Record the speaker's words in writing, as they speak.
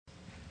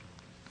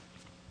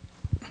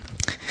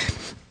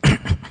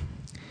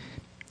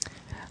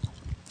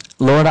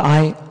Lord,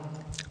 I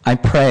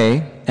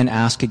pray and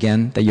ask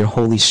again that your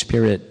Holy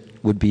Spirit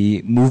would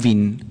be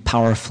moving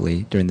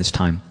powerfully during this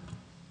time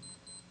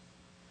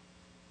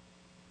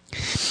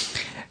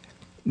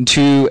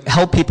to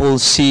help people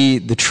see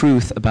the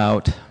truth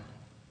about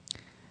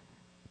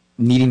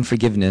needing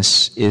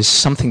forgiveness is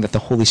something that the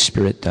Holy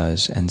Spirit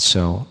does. And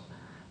so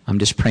I'm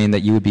just praying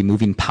that you would be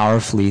moving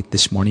powerfully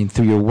this morning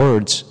through your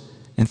words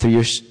and through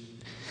your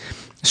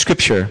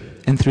scripture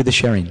and through the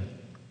sharing.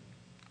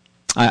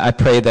 I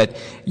pray that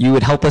you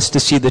would help us to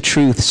see the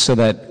truth so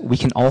that we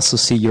can also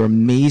see your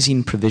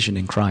amazing provision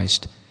in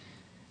Christ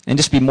and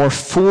just be more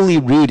fully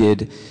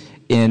rooted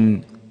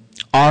in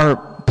our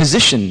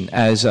position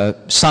as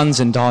sons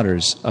and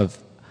daughters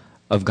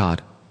of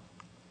God.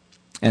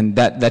 And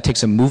that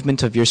takes a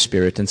movement of your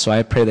Spirit. And so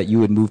I pray that you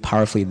would move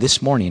powerfully this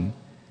morning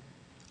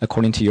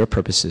according to your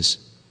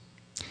purposes.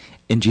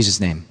 In Jesus'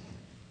 name,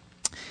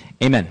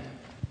 amen.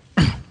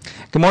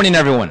 Good morning,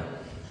 everyone.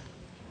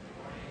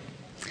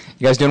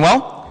 You guys doing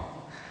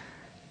well?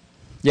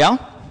 Yeah?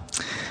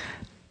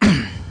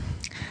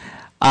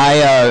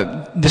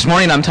 This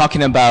morning I'm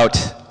talking about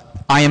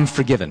I am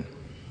forgiven.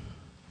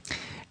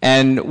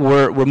 And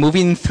we're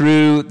moving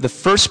through the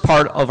first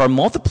part of our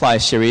Multiply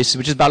series,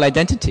 which is about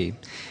identity.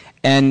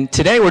 And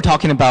today we're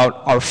talking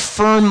about our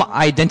firm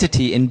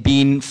identity in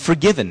being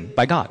forgiven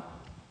by God.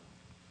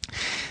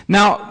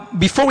 Now,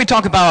 before we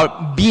talk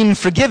about being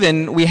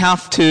forgiven, we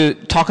have to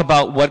talk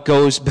about what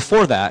goes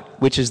before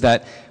that, which is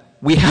that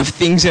we have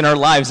things in our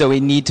lives that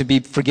we need to be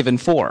forgiven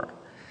for.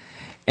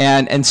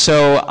 And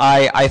so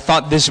I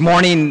thought this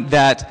morning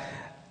that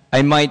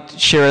I might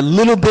share a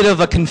little bit of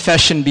a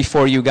confession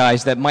before you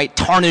guys that might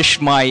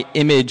tarnish my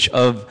image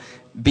of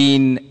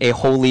being a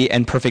holy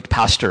and perfect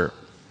pastor.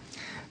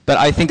 But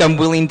I think I'm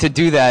willing to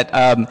do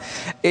that.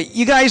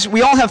 You guys,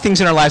 we all have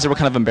things in our lives that we're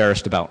kind of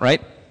embarrassed about,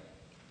 right?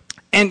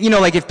 And,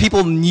 like if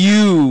people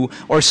knew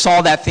or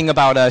saw that thing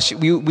about us,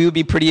 we would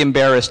be pretty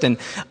embarrassed. And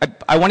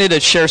I wanted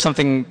to share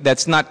something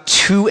that's not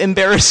too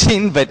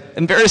embarrassing, but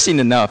embarrassing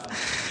enough.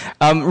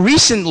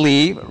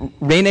 Recently,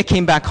 Raina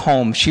came back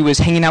home. She was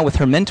hanging out with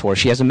her mentor.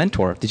 She has a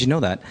mentor. Did you know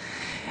that?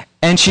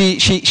 And she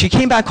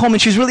came back home,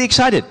 and she was really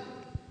excited.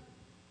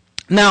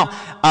 Now,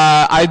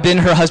 I've been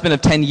her husband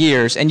of 10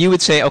 years, and you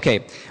would say,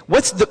 okay,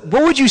 what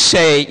would you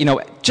say,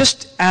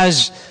 just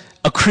as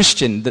a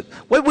Christian,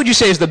 what would you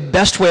say is the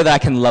best way that I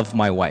can love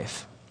my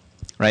wife,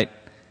 right?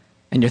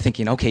 And you're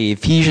thinking, okay,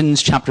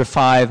 Ephesians chapter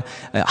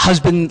 5,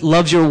 husband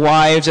loves your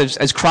wives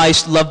as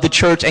Christ loved the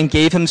church and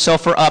gave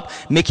himself for up,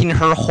 making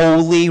her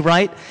holy,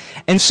 right?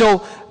 And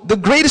so the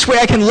greatest way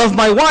I can love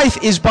my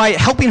wife is by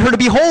helping her to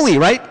be holy,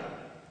 right?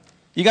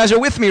 You guys are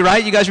with me,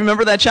 right? You guys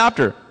remember that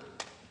chapter?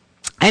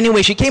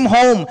 Anyway, she came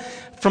home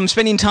from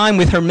spending time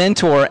with her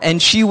mentor,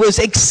 and she was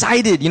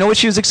excited. You know what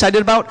she was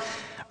excited about?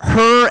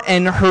 Her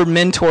and her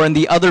mentor and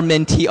the other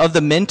mentee of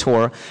the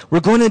mentor were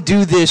going to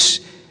do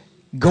this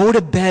go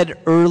to bed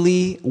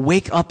early,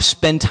 wake up,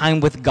 spend time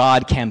with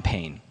God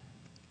campaign.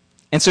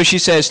 And so she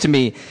says to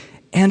me,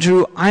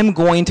 Andrew, I'm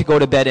going to go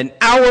to bed an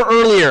hour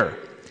earlier.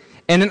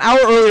 And an hour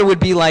earlier would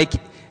be like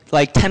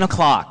 10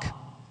 o'clock.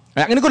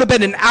 I'm going to go to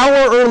bed an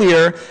hour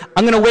earlier.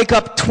 I'm going to wake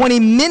up 20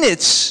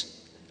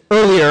 minutes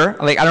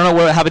earlier. I don't know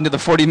what happened to the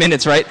 40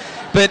 minutes, right?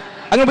 But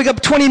I'm going to wake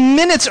up 20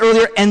 minutes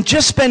earlier and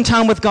just spend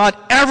time with God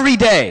every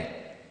day.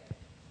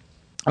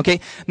 Okay?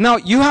 Now,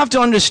 you have to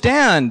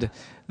understand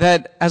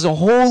that as a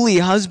holy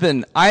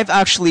husband, I've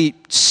actually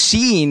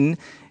seen,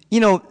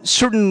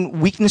 certain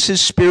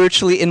weaknesses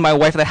spiritually in my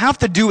wife that have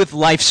to do with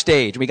life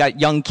stage. We got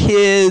young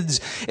kids,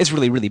 it's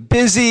really, really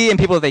busy, and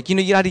people are like,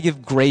 you got to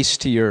give grace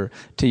to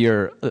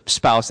your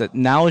spouse, that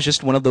now is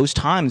just one of those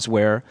times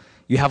where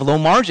you have a low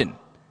margin.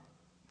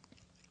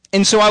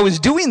 And so I was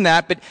doing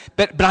that,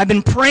 but I've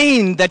been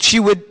praying that she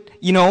would,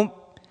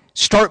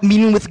 start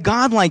meeting with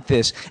God like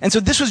this. And so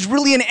this was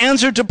really an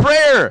answer to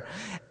prayer.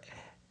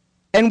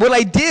 And what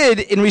I did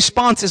in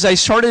response is I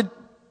started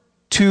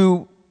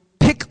to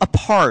pick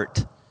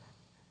apart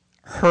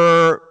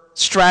her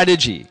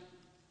strategy.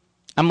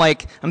 I'm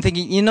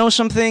thinking,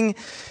 something?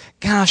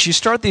 Gosh, you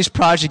start these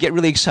projects, you get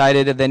really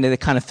excited, and then they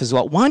kind of fizzle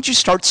out. Why don't you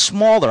start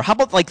smaller? How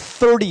about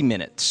 30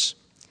 minutes?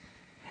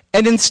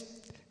 And then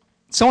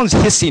someone's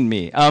hissing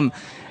me. And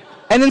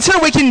instead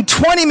of waking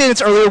 20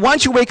 minutes earlier, why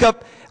don't you wake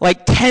up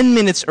 10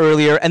 minutes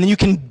earlier, and then you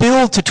can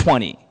build to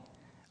 20.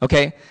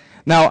 Okay?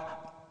 Now,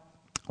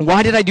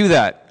 why did I do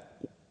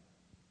that?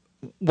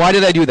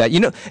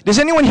 Does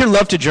anyone here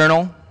love to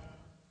journal?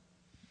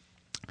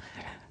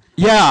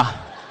 Yeah,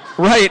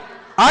 right.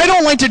 I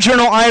don't like to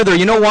journal either.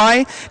 You know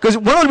why? Because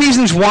one of the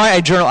reasons why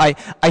I journal,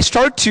 I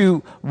start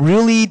to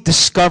really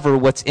discover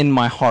what's in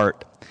my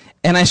heart.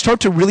 And I start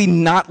to really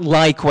not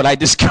like what I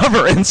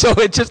discover. And so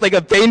it's just like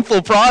a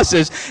painful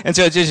process. And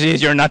so it's just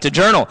easier not to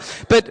journal.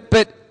 But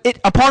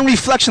upon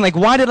reflection,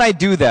 why did I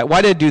do that?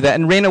 Why did I do that?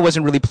 And Raina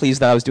wasn't really pleased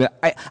that I was doing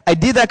it. I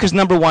did that because,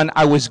 number one,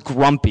 I was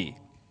grumpy.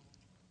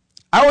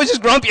 I was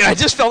just grumpy, and I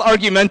just felt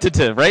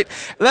argumentative, right?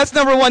 That's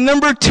number one.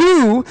 Number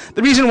two,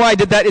 the reason why I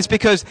did that is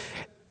because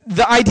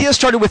the idea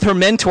started with her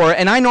mentor,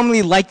 and I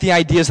normally like the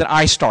ideas that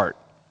I start.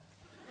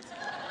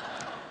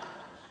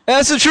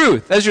 That's the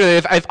truth. That's true.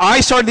 If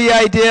I started the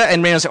idea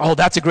and Raina said, oh,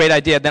 that's a great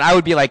idea, then I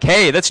would be like,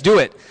 hey, let's do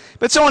it.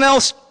 But someone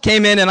else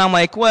came in and I'm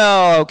like,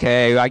 well,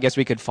 okay, I guess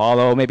we could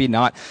follow, maybe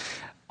not.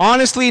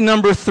 Honestly,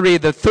 number 3,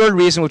 the third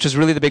reason, which is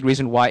really the big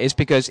reason why, is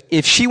because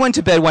if she went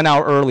to bed 1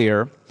 hour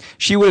earlier,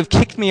 she would have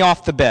kicked me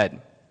off the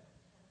bed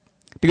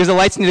because the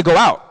lights need to go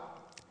out.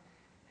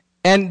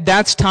 And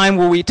that's time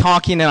where we're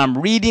talking and I'm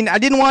reading. I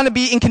didn't want to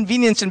be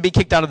inconvenienced and be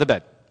kicked out of the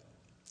bed.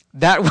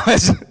 That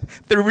was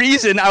the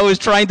reason I was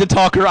trying to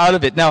talk her out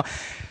of it. Now,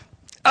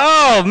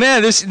 oh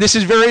man, this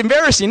is very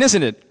embarrassing,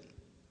 isn't it?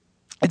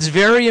 It's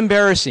very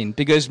embarrassing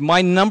because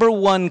my number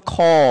 1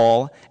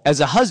 call as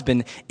a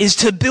husband is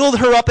to build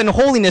her up in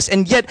holiness.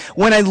 And yet,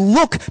 when I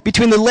look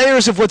between the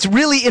layers of what's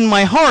really in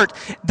my heart,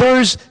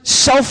 there's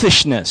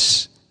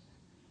selfishness.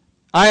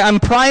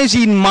 I'm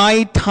prizing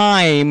my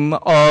time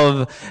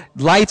of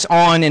lights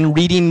on and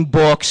reading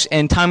books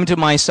and time to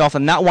myself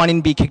and not wanting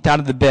to be kicked out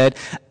of the bed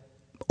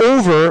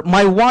over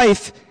my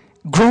wife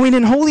growing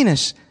in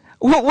holiness.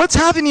 What's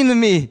happening to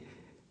me?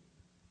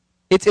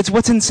 It's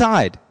what's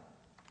inside.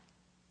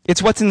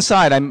 It's what's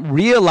inside. I'm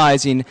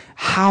realizing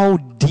how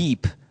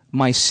deep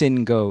my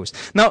sin goes.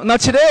 Now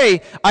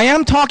today, I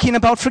am talking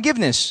about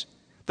forgiveness.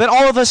 That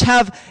all of us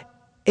have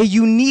a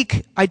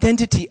unique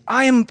identity.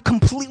 I am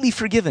completely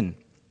forgiven.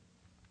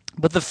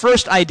 But the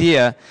first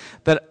idea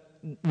that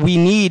we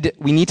need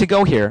to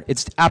go here,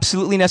 it's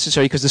absolutely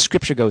necessary because the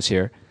scripture goes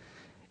here,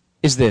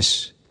 is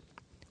this.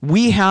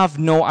 We have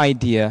no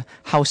idea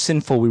how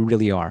sinful we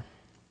really are.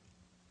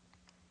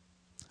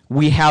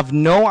 We have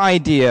no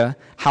idea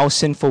how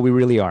sinful we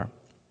really are.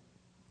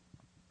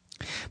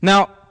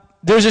 Now,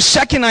 there's a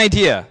second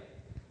idea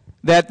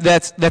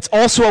that's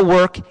also at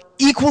work,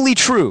 equally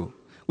true,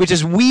 which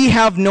is we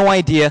have no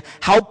idea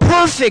how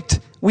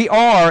perfect we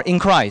are in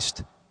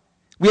Christ.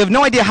 We have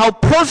no idea how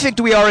perfect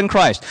we are in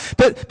Christ.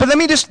 But let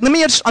me just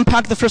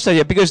unpack the first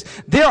idea, because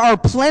there are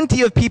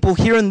plenty of people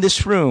here in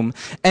this room,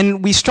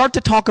 and we start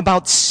to talk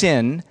about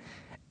sin,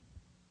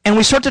 and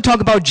we start to talk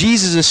about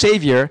Jesus as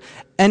Savior,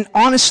 and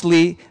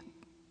honestly,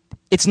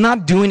 it's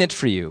not doing it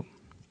for you.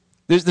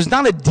 There's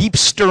not a deep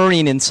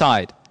stirring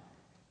inside.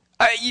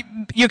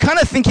 You're kind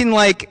of thinking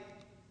like,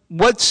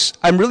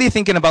 I'm really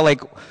thinking about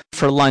like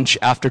for lunch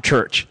after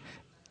church,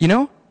 you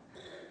know?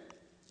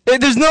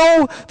 There's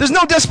no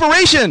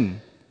desperation.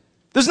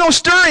 There's no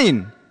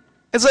stirring.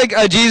 It's like,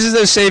 Jesus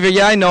is Savior.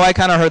 Yeah, I know. I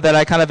kind of heard that.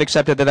 I kind of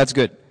accepted that. That's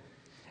good.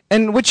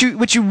 And what you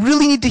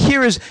really need to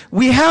hear is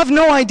we have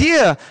no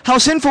idea how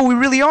sinful we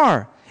really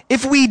are.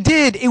 If we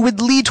did, it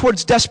would lead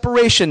towards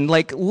desperation.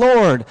 Like,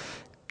 Lord,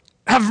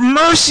 have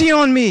mercy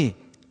on me.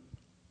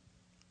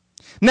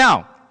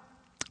 Now,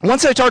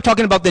 once I start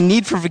talking about the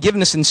need for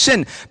forgiveness and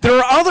sin, there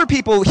are other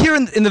people here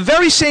in the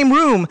very same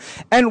room,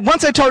 and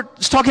once I start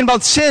talking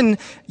about sin,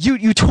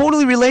 you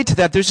totally relate to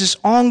that. There's this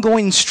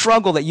ongoing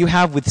struggle that you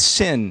have with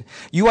sin.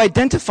 You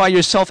identify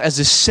yourself as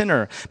a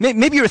sinner.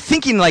 Maybe you're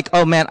thinking like,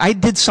 oh man, I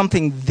did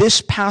something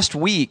this past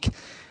week,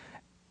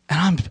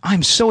 and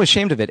I'm so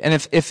ashamed of it.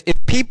 And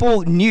if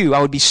people knew,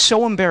 I would be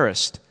so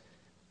embarrassed.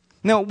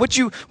 Now, what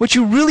you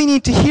really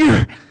need to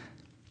hear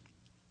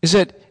is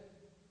that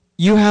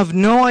you have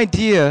no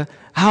idea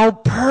how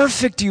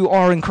perfect you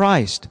are in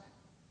Christ.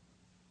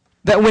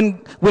 That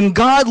when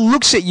God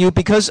looks at you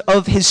because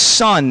of His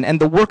Son and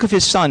the work of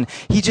His Son,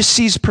 He just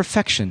sees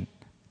perfection.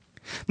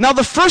 Now,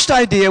 the first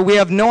idea, we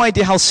have no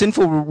idea how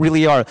sinful we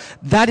really are.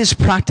 That is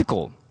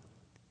practical.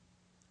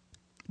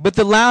 But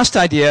the last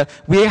idea,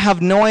 we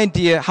have no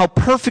idea how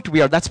perfect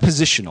we are. That's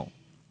positional.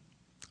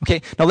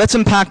 Okay, now let's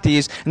unpack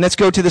these and let's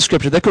go to the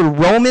scripture. Let's go to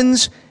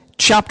Romans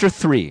chapter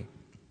 3.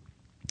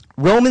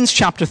 Romans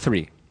chapter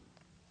 3.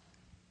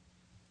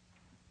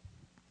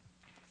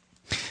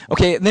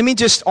 Okay, let me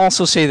just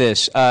also say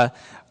this.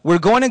 We're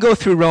going to go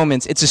through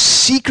Romans. It's a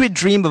secret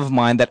dream of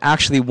mine that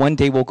actually one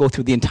day we'll go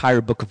through the entire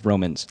book of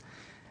Romans.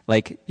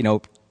 Like,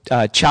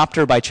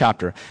 chapter by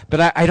chapter.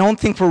 But I don't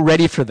think we're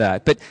ready for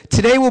that. But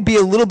today will be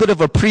a little bit of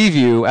a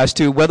preview as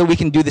to whether we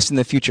can do this in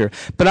the future.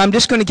 But I'm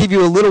just going to give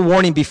you a little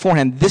warning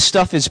beforehand. This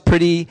stuff is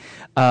pretty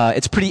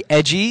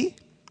edgy,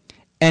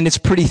 and it's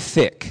pretty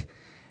thick.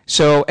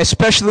 So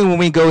especially when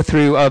we go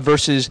through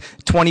verses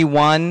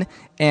 21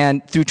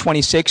 and through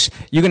 26,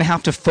 you're going to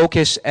have to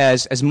focus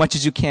as much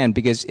as you can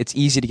because it's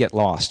easy to get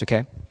lost,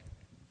 okay?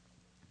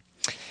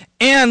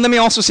 And let me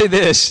also say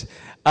this.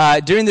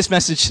 During this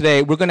message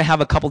today, we're going to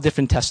have a couple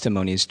different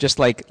testimonies. Just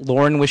like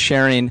Lauren was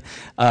sharing,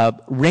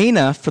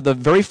 Raina, for the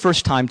very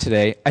first time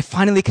today, I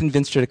finally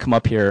convinced her to come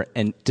up here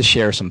and to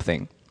share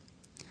something.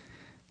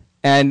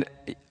 And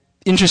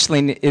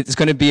interestingly, it's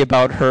going to be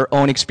about her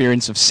own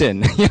experience of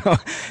sin.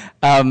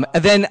 And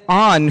then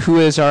An, who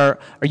is our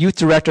youth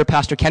director,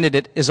 pastor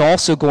candidate, is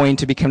also going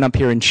to be coming up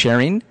here and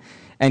sharing.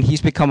 And he's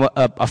become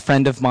a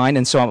friend of mine,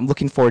 and so I'm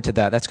looking forward to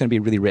that. That's going to be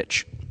really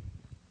rich.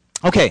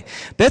 Okay,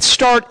 let's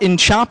start in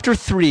chapter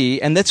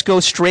 3, and let's go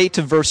straight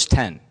to verse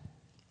 10.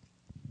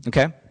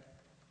 Okay?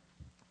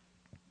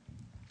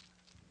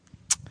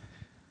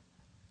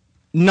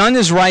 None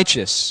is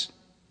righteous.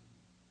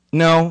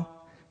 No,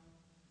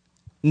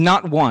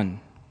 not one.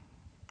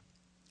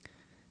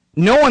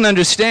 No one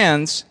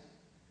understands.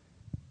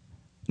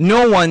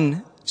 No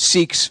one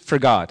seeks for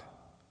God.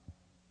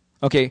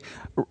 Okay,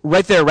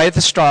 right there, right at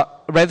the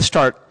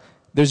start,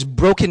 there's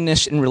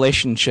brokenness in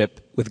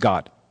relationship with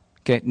God.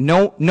 Okay,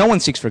 no one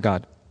seeks for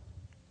God.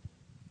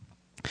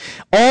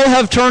 All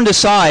have turned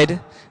aside.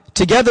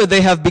 Together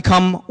they have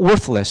become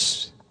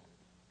worthless.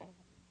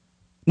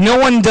 No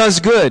one does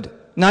good,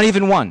 not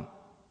even one.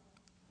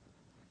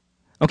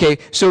 Okay,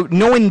 so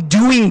no one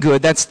doing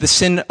good, that's the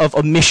sin of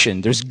omission.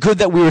 There's good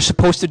that we were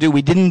supposed to do,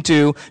 we didn't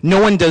do. No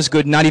one does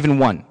good, not even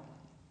one.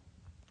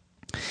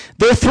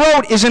 Their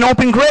throat is an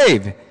open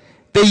grave.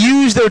 They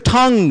use their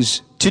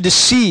tongues to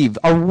deceive.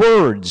 Our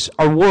words.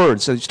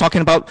 So it's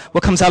talking about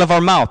what comes out of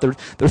our mouth. Their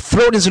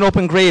throat is an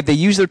open grave. They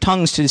use their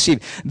tongues to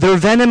deceive. Their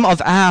venom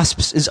of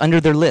asps is under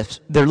their lips.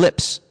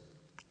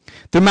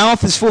 Their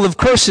mouth is full of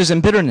curses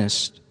and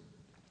bitterness.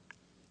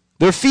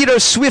 Their feet are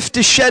swift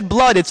to shed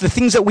blood. It's the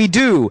things that we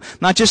do,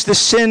 not just the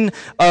sin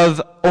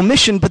of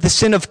omission, but the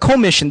sin of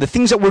commission, the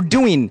things that we're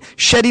doing,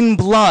 shedding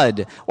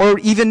blood, or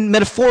even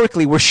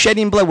metaphorically, we're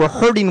shedding blood, we're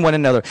hurting one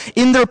another.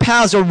 In their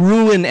paths are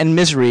ruin and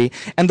misery,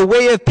 and the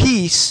way of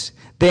peace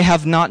they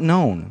have not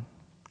known.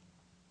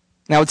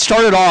 Now, it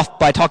started off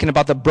by talking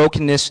about the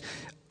brokenness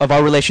of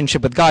our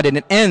relationship with God, and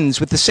it ends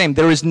with the same.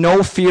 There is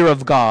no fear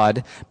of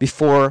God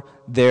before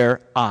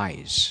their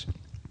eyes.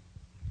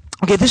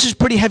 Okay, this is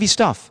pretty heavy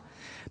stuff.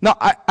 Now,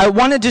 I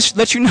want to just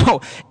let you know,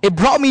 it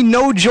brought me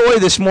no joy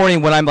this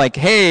morning when I'm like,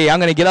 hey, I'm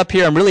going to get up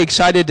here. I'm really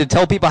excited to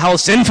tell people how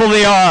sinful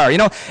they are. You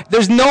know,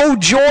 there's no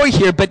joy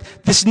here, but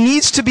this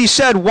needs to be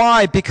said.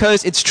 Why?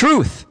 Because it's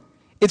truth.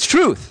 It's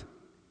truth.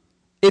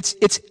 It's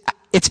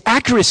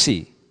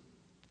accuracy.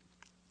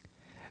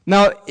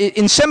 Now,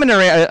 in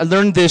seminary, I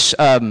learned this,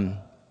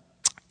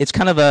 it's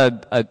kind of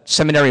a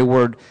seminary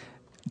word,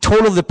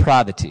 total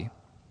depravity.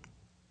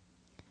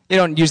 They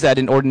don't use that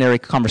in ordinary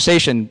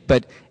conversation,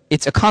 but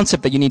it's a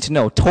concept that you need to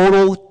know.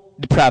 Total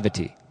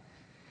depravity.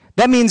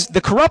 That means the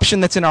corruption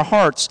that's in our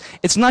hearts,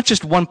 it's not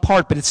just one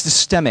part, but it's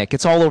systemic.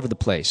 It's all over the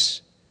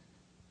place.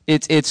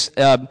 It's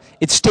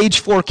stage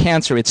 4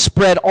 cancer. It's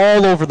spread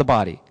all over the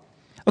body.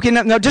 Okay,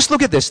 now just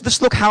look at this.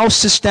 Let's look how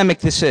systemic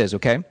this is,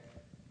 okay?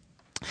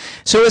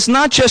 So it's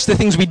not just the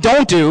things we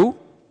don't do,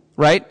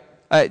 right?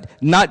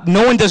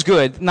 No one does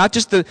good. Not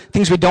just the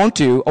things we don't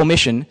do,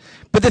 omission,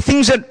 but the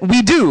things that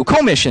we do,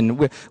 commission.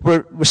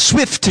 We're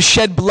swift to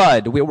shed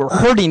blood. We're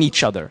hurting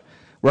each other.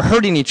 We're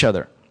hurting each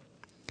other.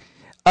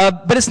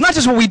 But it's not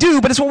just what we do,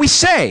 but it's what we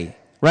say,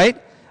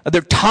 right?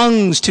 Their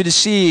tongues to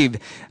deceive,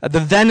 the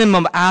venom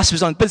of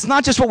asps on. But it's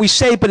not just what we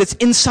say, but it's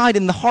inside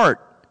in the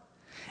heart.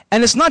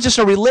 And it's not just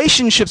our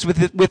relationships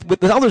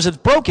with others that's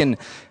broken,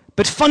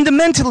 but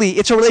fundamentally,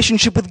 it's a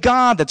relationship with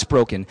God that's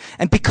broken.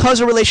 And because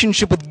a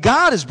relationship with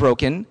God is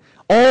broken,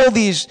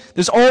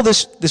 there's all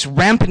this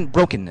rampant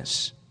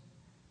brokenness.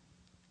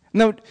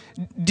 Now,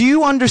 do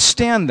you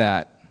understand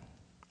that?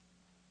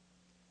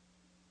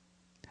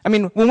 I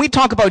mean, when we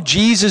talk about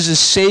Jesus as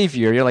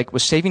Savior, you're like, well,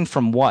 saving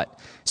from what?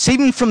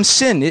 Saving from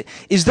sin.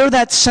 Is there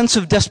that sense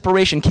of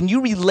desperation? Can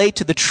you relate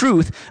to the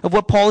truth of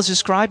what Paul is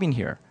describing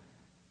here?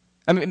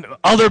 I mean,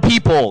 other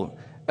people.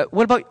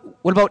 What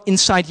about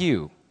inside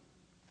you?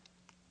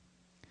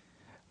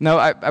 No,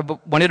 I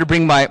wanted to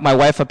bring my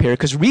wife up here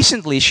because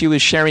recently she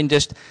was sharing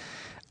just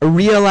a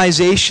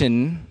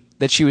realization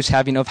that she was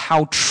having of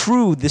how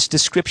true this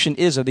description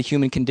is of the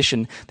human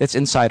condition that's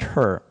inside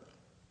her.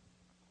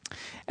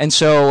 And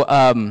so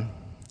I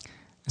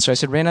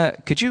said,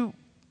 Raina,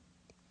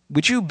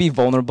 would you be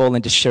vulnerable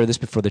and just share this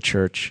before the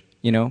church,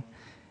 you know?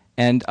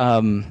 And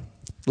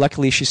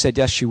luckily she said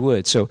yes, she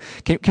would. So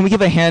can we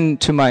give a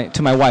hand to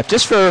my wife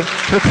just for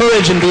her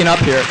courage in being up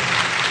here?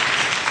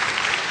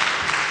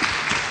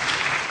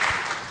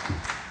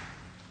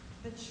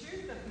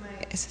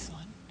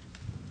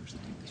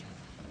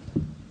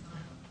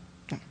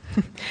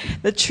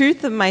 The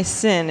truth of my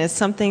sin is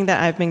something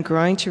that I've been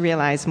growing to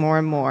realize more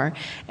and more.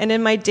 And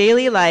in my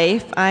daily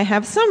life, I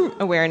have some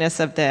awareness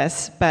of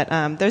this, but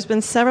there's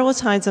been several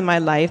times in my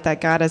life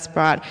that God has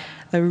brought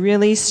a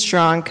really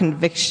strong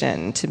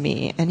conviction to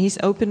me, and He's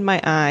opened my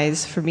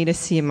eyes for me to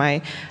see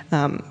my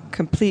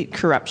complete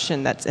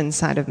corruption that's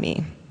inside of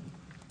me.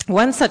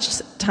 One such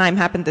time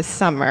happened this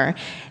summer,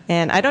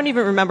 and I don't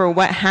even remember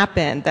what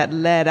happened that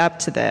led up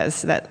to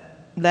this,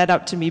 that led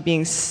up to me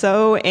being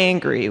so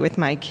angry with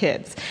my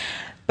kids.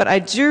 But I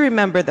do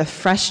remember the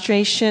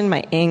frustration,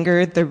 my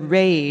anger, the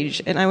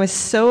rage, and I was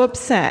so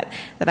upset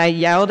that I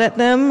yelled at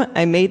them,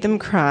 I made them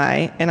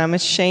cry, and I'm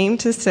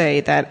ashamed to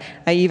say that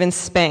I even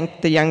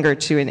spanked the younger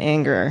two in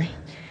anger.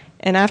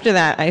 And after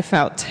that, I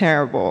felt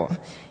terrible.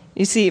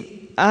 You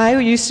see, I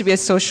used to be a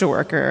social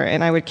worker,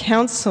 and I would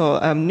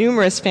counsel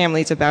numerous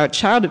families about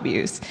child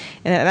abuse.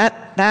 And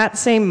at that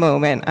same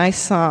moment, I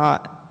saw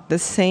the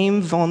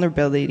same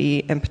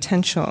vulnerability and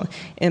potential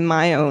in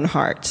my own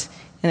heart,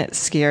 and it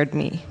scared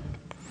me.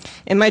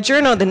 In my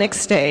journal the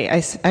next day,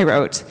 I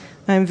wrote,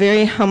 I'm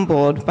very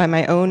humbled by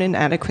my own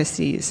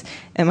inadequacies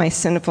and my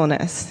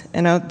sinfulness,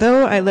 and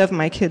although I love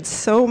my kids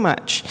so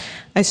much,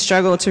 I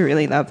struggle to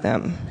really love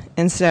them.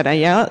 Instead, I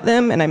yell at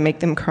them and I make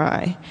them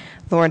cry.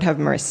 Lord, have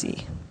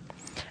mercy.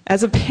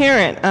 As a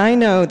parent, I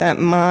know that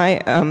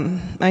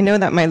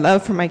my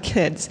love for my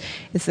kids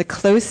is the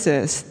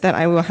closest that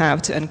I will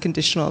have to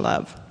unconditional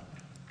love.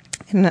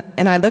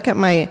 And I look at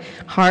my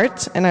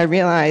heart and I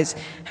realize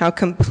how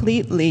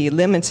completely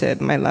limited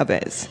my love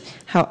is,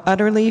 how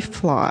utterly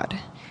flawed,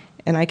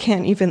 and I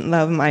can't even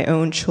love my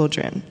own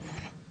children.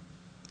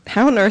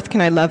 How on earth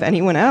can I love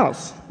anyone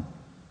else?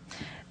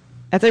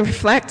 As I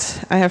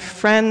reflect, I have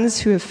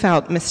friends who have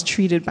felt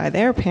mistreated by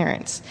their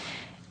parents,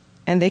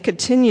 and they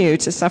continue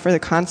to suffer the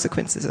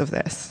consequences of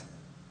this.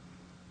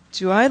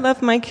 Do I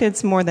love my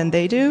kids more than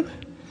they do?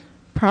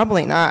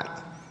 Probably not.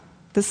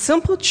 The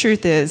simple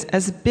truth is,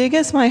 as big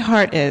as my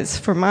heart is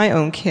for my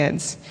own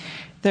kids,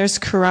 there's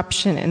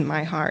corruption in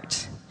my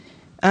heart,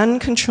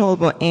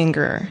 uncontrollable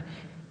anger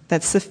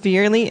that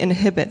severely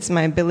inhibits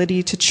my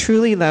ability to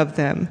truly love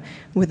them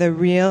with a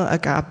real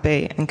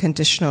agape and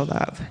conditional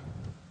love.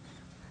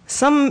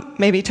 Some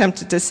may be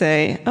tempted to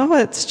say, oh,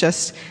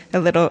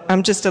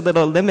 I'm just a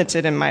little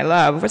limited in my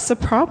love. What's the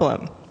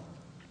problem?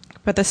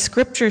 But the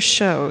scripture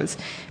shows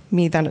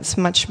me that it's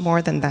much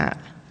more than that.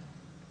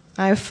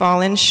 I have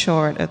fallen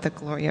short of the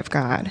glory of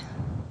God.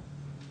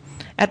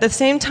 At the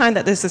same time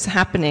that this is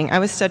happening, I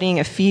was studying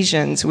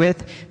Ephesians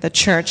with the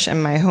church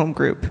and my home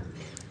group.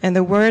 And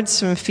the words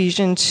from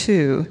Ephesians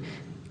 2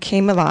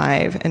 came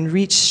alive and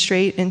reached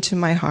straight into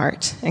my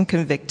heart and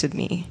convicted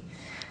me.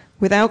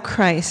 Without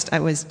Christ, I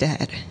was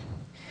dead.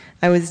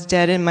 I was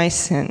dead in my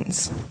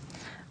sins.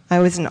 I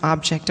was an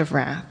object of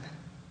wrath.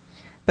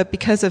 But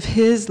because of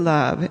his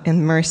love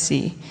and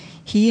mercy,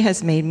 he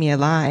has made me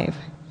alive.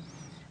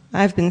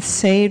 I've been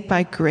saved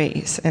by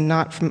grace and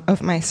not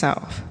of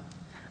myself.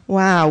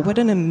 Wow, what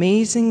an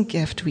amazing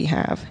gift we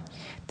have.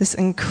 This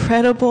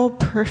incredible,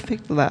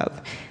 perfect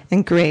love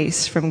and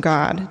grace from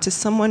God to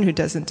someone who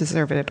doesn't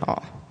deserve it at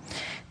all.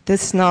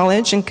 This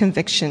knowledge and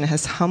conviction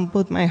has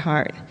humbled my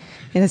heart.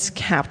 It has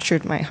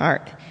captured my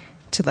heart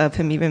to love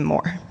him even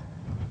more.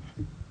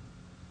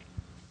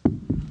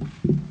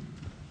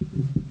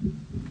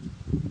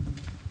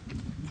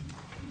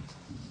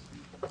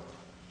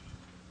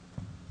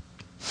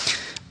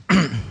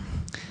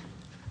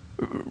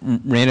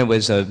 Raina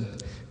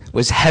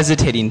was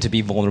hesitating to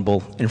be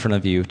vulnerable in front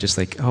of you, just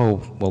like,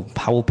 oh, well,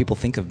 how will people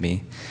think of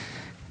me?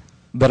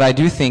 But I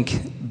do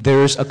think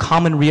there's a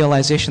common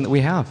realization that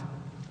we have.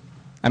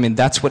 I mean,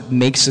 that's what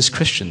makes us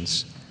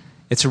Christians.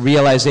 It's a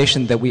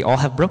realization that we all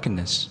have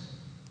brokenness.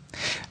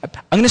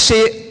 I'm going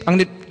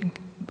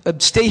to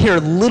stay here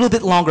a little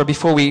bit longer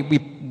before we,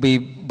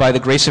 by the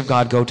grace of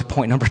God, go to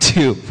point number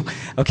 2.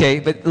 Okay,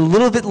 but a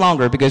little bit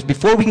longer, because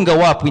before we can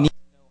go up, we need to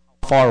know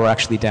how far we're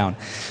actually down.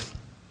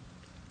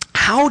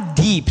 How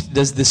deep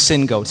does this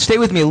sin go? Stay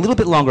with me a little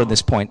bit longer on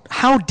this point.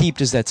 How deep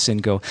does that sin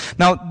go?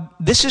 Now,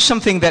 this is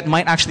something that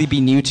might actually be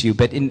new to you,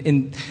 but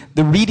in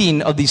the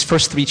reading of these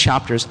first 3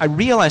 chapters, I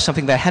realized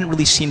something that I hadn't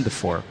really seen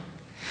before.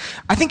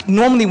 I think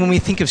normally when we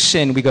think of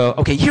sin, we go,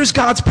 okay, here's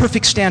God's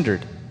perfect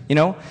standard. You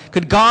know,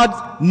 because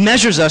God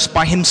measures us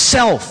by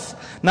himself,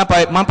 not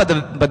by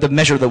the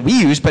measure that we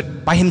use,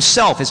 but by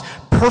himself, his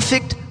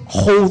perfect,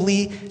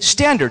 holy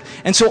standard.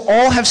 And so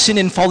all have sinned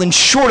and fallen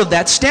short of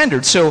that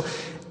standard. So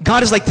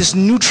God is like this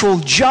neutral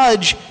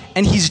judge,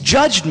 and he's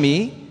judged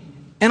me,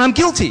 and I'm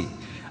guilty.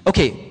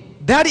 Okay,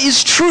 that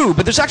is true,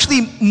 but there's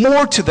actually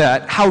more to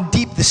that, how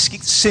deep the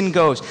sin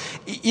goes.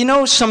 You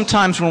know,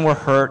 sometimes when we're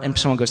hurt and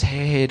someone goes,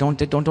 hey, don't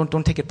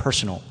take it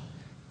personal.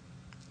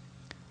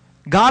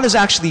 God has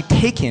actually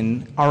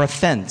taken our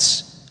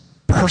offense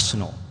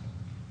personal.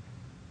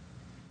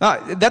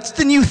 That's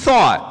the new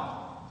thought.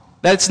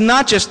 That it's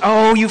not just,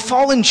 oh, you've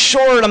fallen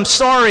short, I'm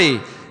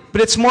sorry.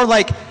 But it's more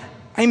like,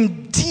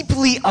 I'm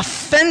deeply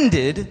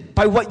offended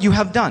by what you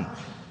have done.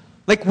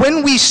 Like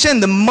when we sin,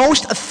 the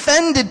most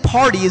offended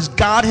party is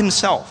God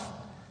himself.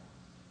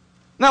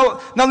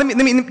 Now let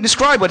me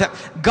describe what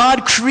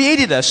God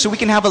created us so we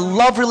can have a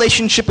love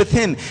relationship with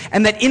him,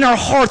 and that in our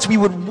hearts we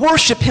would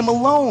worship him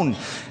alone.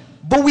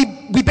 But we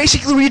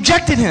basically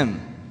rejected him.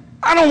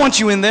 I don't want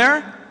you in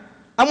there.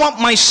 I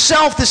want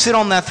myself to sit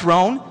on that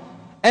throne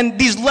and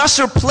these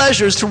lesser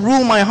pleasures to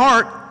rule my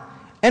heart.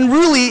 And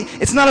really,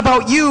 it's not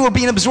about you or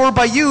being absorbed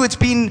by you, it's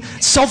being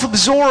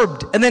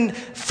self-absorbed. And then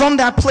from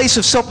that place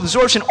of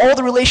self-absorption, all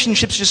the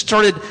relationships just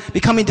started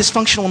becoming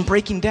dysfunctional and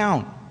breaking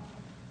down.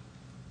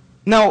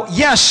 Now,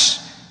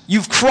 yes,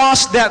 you've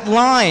crossed that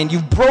line,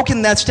 you've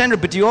broken that standard,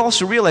 but do you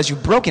also realize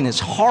you've broken his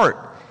heart?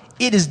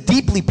 It is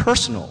deeply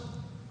personal.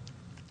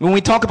 When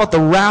we talk about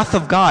the wrath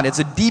of God, it's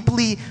a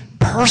deeply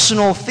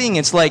personal thing.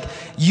 It's like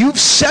you've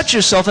set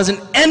yourself as an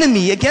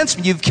enemy against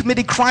me. You've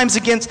committed crimes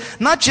against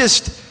not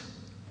just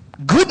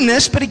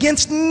goodness, but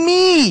against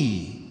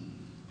me.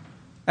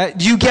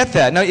 Do you get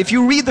that? Now, if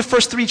you read the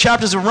first 3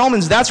 chapters of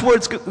Romans, that's where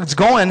it's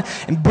going,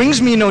 and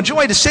brings me no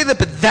joy to say that,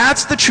 but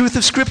that's the truth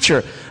of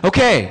Scripture.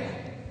 Okay,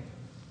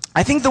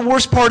 I think the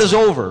worst part is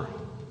over.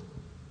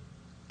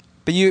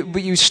 But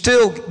you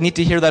still need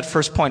to hear that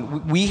first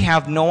point. We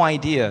have no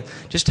idea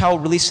just how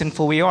really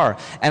sinful we are.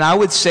 And I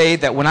would say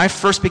that when I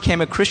first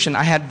became a Christian,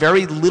 I had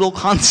very little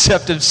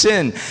concept of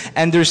sin.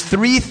 And there's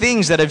 3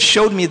 things that have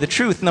showed me the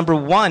truth. Number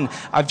 1,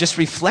 I've just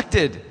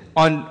reflected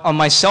on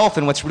myself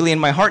and what's really in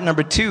my heart.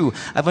 Number 2,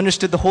 I've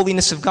understood the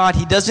holiness of God.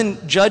 He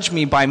doesn't judge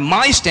me by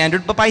my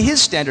standard, but by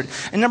His standard.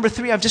 And number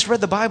 3, I've just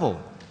read the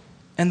Bible.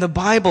 And the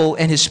Bible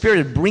and His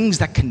Spirit brings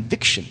that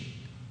conviction.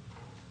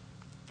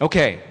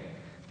 Okay.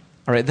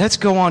 All right, let's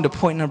go on to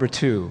point number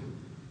 2.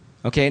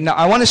 Okay, now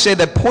I want to say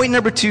that point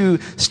number 2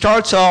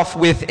 starts off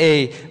with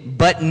a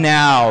but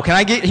now. Can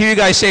I hear you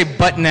guys say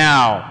but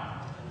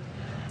now?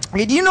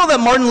 Okay, do you know that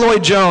Martin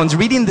Lloyd-Jones,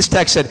 reading this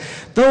text, said,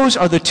 those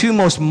are the 2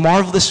 most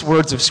marvelous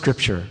words of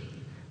Scripture.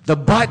 The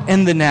but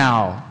and the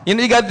now. You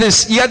know, you got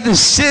this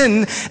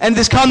sin and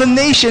this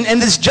condemnation and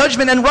this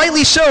judgment, and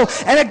rightly so,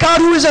 and a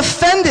God who is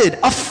offended.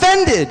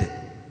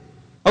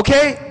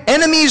 Okay?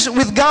 Enemies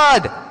with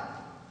God.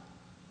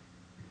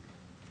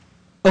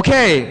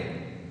 Okay,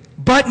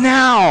 but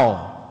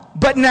now,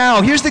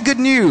 here's the good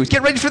news.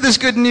 Get ready for this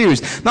good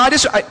news. Now,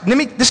 let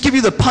me just give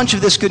you the punch of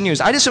this good news.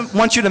 I just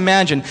want you to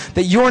imagine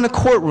that you're in a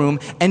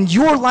courtroom and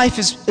your life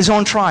is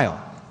on trial.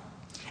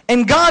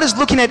 And God is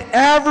looking at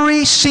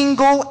every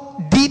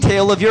single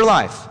detail of your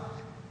life.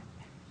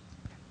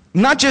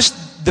 Not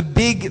just the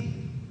big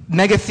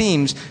mega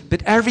themes,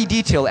 but every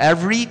detail,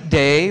 every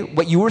day,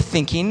 what you were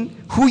thinking,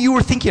 who you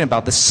were thinking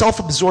about, the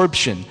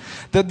self-absorption,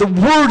 the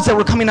words that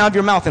were coming out of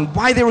your mouth and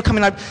why they were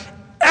coming out,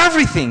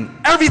 everything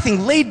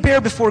laid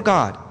bare before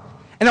God.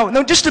 And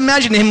now just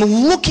imagine Him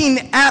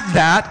looking at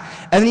that,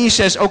 and then He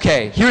says,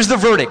 okay, here's the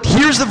verdict,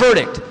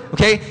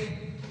 okay?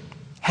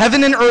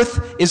 Heaven and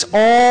earth is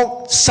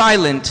all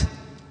silent,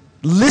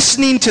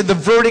 listening to the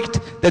verdict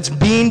that's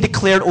being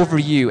declared over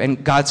you.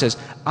 And God says,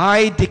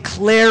 I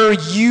declare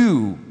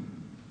you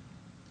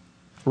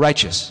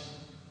righteous.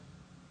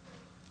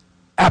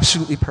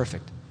 Absolutely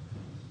perfect.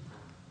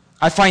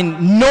 I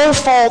find no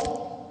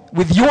fault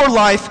with your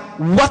life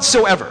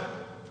whatsoever.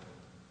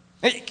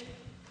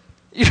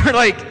 You're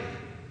like,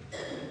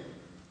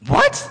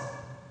 what?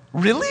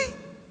 Really?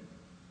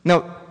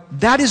 No,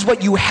 that is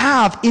what you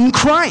have in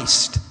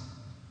Christ.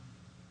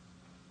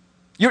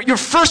 Your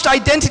first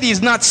identity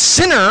is not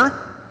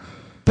sinner,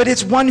 but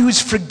it's one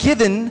who's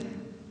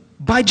forgiven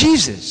by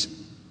Jesus.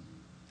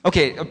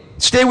 Okay,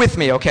 stay with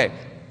me, okay.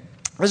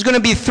 There's going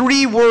to be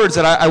 3 words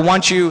that I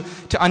want you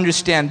to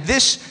understand.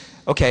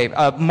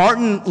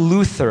 Martin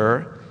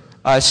Luther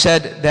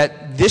said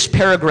that this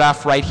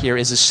paragraph right here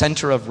is the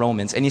center of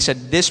Romans. And he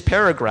said this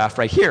paragraph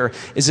right here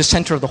is the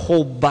center of the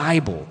whole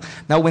Bible.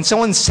 Now, when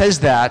someone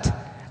says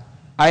that,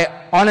 I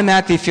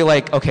automatically feel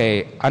like,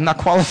 okay, I'm not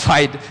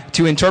qualified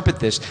to interpret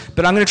this,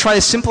 but I'm going to try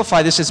to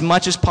simplify this as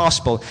much as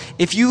possible.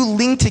 If you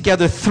link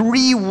together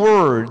 3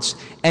 words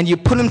and you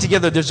put them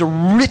together, there's a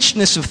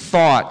richness of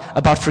thought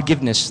about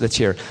forgiveness that's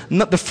here.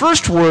 The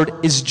first word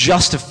is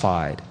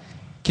justified.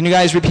 Can you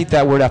guys repeat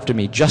that word after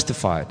me?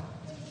 Justified.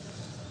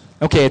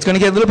 Okay, it's going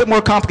to get a little bit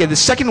more complicated. The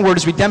second word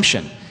is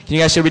redemption. Can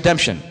you guys say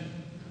redemption?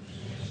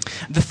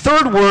 The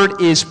third word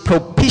is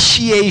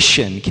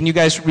propitiation. Can you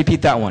guys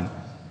repeat that one?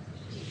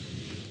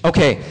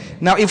 Okay,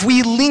 now if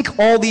we link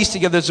all these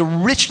together, there's a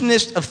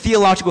richness of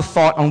theological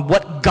thought on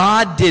what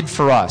God did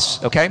for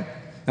us, okay?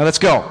 Now let's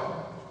go.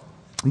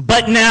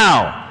 But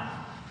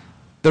now,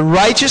 the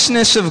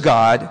righteousness of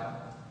God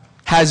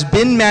has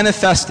been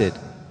manifested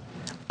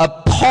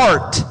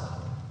apart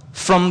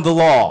from the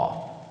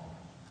law.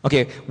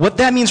 Okay, what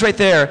that means right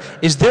there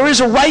is there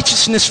is a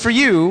righteousness for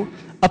you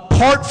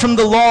apart from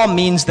the law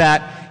means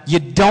that you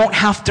don't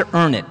have to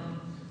earn it.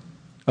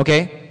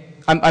 Okay?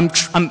 I'm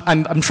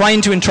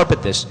trying to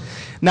interpret this.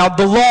 Now,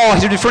 the law,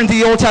 he's referring to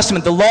the Old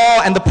Testament, the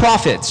law and the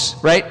prophets,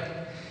 right?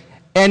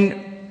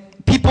 And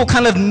people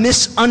kind of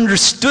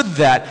misunderstood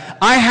that.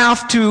 I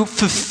have to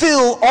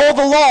fulfill all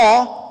the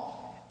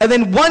law, and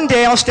then one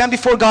day I'll stand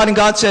before God, and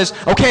God says,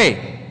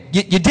 okay,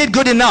 you did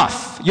good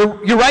enough.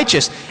 You're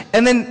righteous.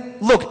 And then,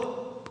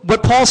 look,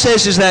 what Paul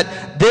says is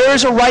that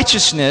there's a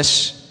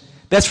righteousness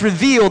that's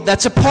revealed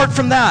that's apart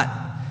from that.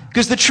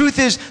 Because the truth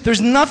is,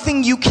 there's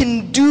nothing you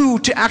can do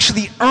to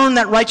actually earn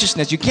that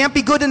righteousness. You can't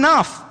be good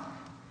enough.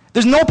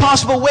 There's no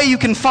possible way you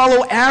can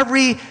follow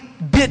every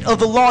bit of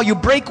the law. You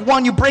break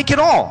one, you break it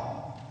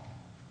all.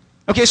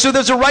 Okay, so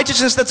there's a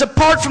righteousness that's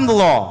apart from the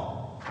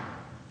law.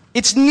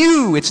 It's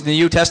new. It's the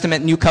New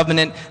Testament, New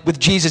Covenant with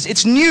Jesus.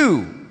 It's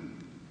new.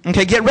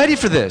 Okay, get ready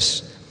for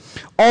this.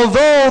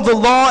 Although the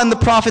law and the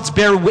prophets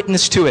bear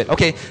witness to it.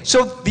 Okay,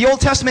 so the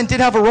Old Testament did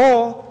have a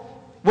role.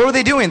 What were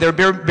they doing? They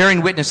were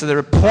bearing witness. So they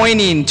were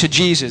pointing to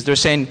Jesus. They're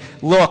saying,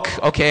 look,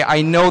 okay,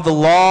 I know the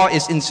law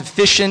is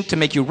insufficient to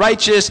make you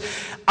righteous.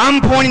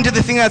 I'm pointing to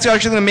the thing that's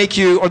actually going to make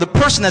you, or the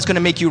person that's going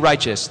to make you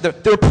righteous.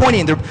 They're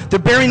pointing. They're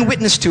bearing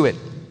witness to it.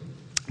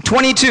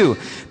 22,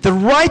 the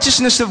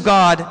righteousness of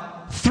God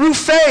through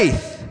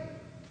faith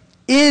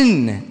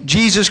in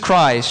Jesus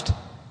Christ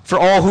for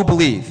all who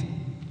believe.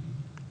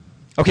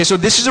 Okay, so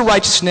this is a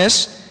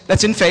righteousness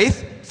that's in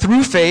faith,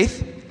 through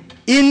faith,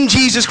 in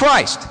Jesus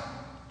Christ.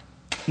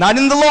 Not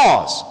in the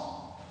laws.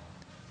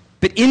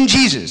 But in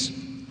Jesus,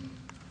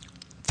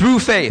 through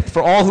faith,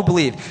 for all who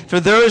believe, for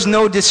there is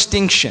no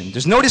distinction.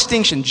 There's no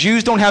distinction.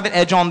 Jews don't have an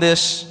edge on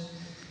this.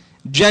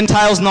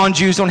 Gentiles,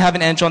 non-Jews don't have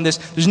an edge on this.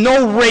 There's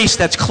no race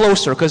that's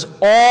closer because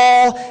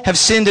all have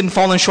sinned and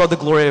fallen short of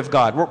the glory of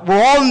God.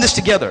 We're all in this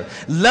together,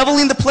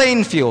 leveling the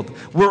playing field.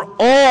 We're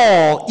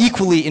all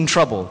equally in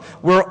trouble.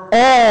 We're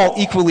all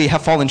equally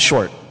have fallen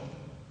short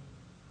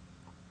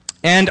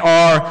and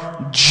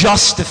are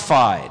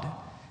justified.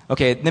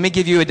 Okay, let me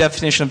give you a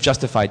definition of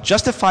justified.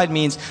 Justified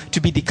means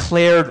to be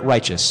declared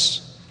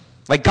righteous.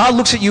 Like God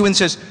looks at you and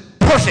says,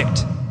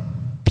 perfect,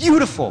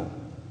 beautiful,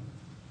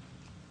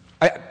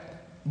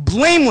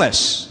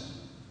 blameless,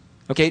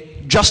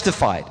 okay,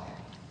 justified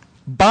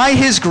by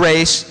His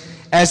grace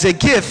as a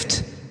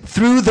gift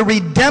through the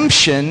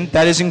redemption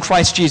that is in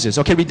Christ Jesus.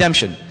 Okay,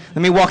 redemption.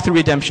 Let me walk through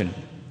redemption.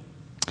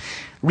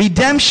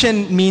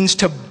 Redemption means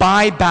to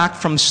buy back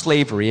from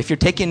slavery. If you're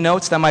taking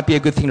notes, that might be a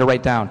good thing to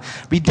write down.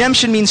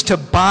 Redemption means to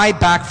buy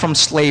back from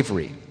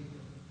slavery.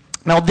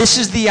 Now, this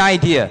is the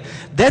idea.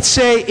 Let's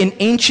say in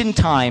ancient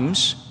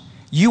times,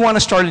 you want to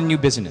start a new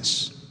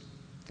business,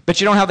 but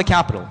you don't have the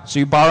capital, so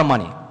you borrow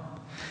money.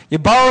 You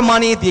borrow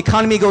money, the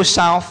economy goes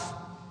south,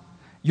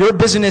 your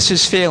business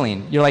is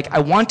failing. You're like, I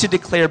want to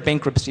declare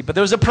bankruptcy, but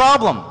there's a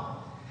problem.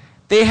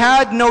 They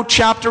had no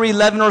chapter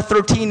 11 or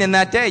 13 in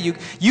that day.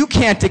 You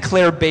can't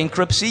declare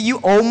bankruptcy, you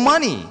owe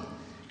money.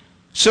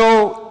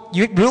 So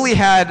you really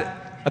had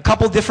a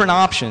couple different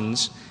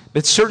options,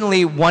 but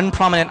certainly one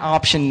prominent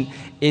option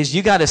is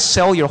you got to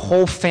sell your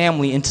whole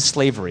family into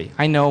slavery.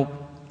 I know,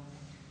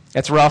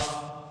 that's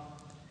rough,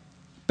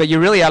 but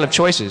you're really out of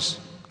choices.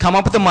 Come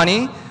up with the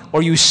money,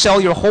 or you sell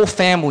your whole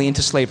family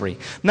into slavery.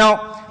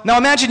 Now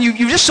imagine you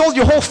just sold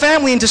your whole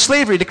family into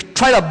slavery to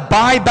try to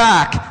buy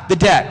back the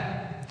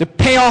debt, to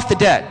pay off the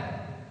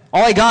debt.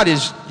 All I got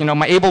is,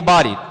 my able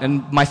body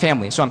and my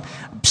family. So I'm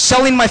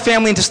selling my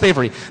family into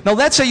slavery. Now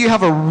let's say you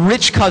have a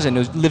rich cousin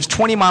who lives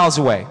 20 miles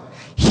away.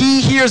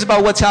 He hears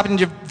about what's happening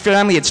to your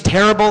family. It's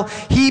terrible.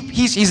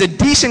 He's a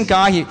decent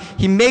guy.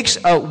 He makes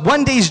a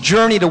 1 day's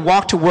journey to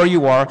walk to where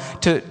you are,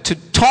 to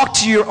talk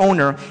to your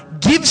owner,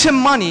 gives him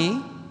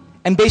money,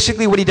 and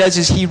basically what he does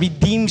is he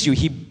redeems you.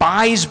 He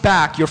buys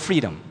back your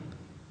freedom.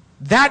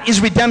 That is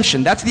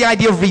redemption. That's the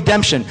idea of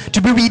redemption.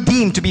 To be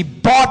redeemed, to be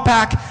bought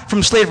back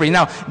from slavery.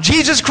 Now,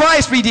 Jesus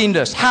Christ redeemed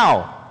us.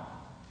 How?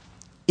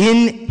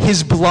 In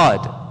His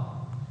blood.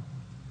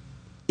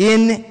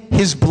 In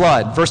His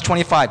blood. Verse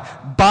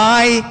 25.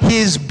 By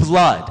His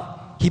blood,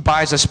 He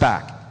buys us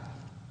back.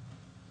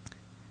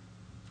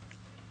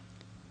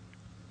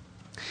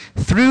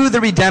 Through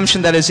the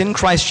redemption that is in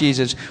Christ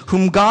Jesus,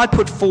 whom God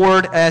put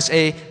forward as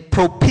a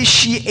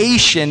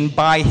propitiation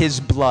by His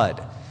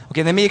blood.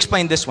 Okay, let me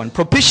explain this one.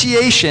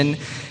 Propitiation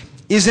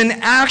is an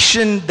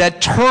action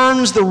that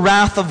turns the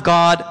wrath of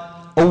God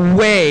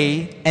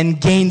away and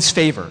gains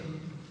favor.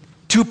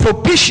 To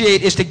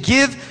propitiate is to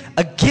give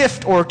a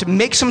gift or to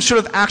make some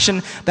sort of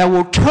action that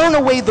will turn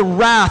away the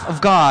wrath of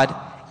God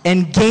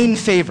and gain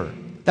favor.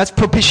 That's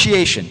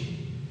propitiation.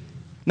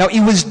 Now,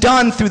 it was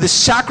done through the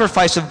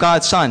sacrifice of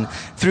God's Son,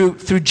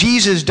 through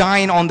Jesus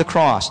dying on the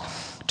cross,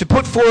 to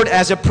put forward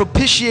as a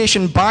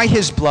propitiation by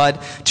His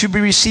blood to be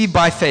received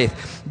by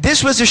faith.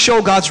 This was to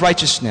show God's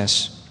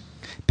righteousness,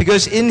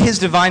 because in His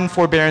divine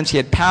forbearance He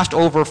had passed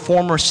over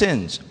former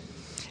sins.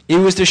 It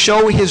was to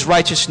show His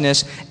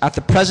righteousness at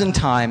the present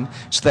time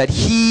so that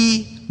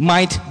He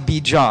might be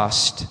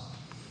just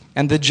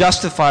and the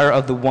justifier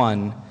of the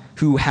one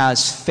who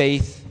has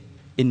faith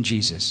in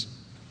Jesus.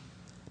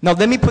 Now,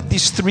 let me put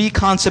these three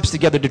concepts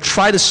together to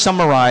try to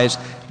summarize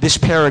this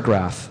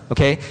paragraph,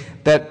 okay,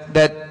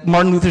 that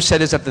Martin Luther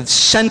said is at the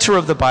center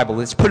of the Bible.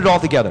 Let's put it all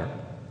together.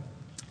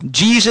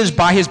 Jesus,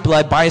 by His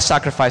blood, by His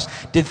sacrifice,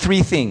 did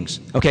three things,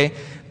 okay?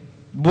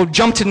 We'll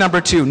jump to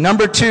number two.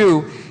 Number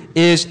two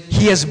is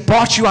He has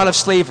bought you out of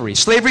slavery.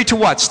 Slavery to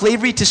what?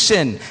 Slavery to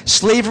sin.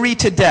 Slavery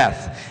to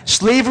death.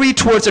 Slavery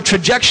towards a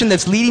trajectory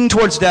that's leading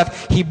towards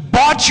death. He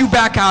bought you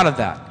back out of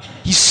that.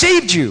 He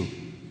saved you.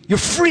 You're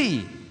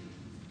free.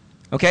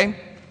 Okay?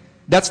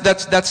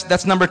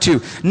 That's number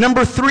two.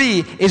 Number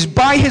three is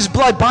by His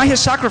blood, by His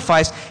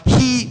sacrifice,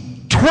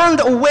 He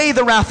turned away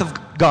the wrath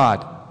of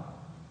God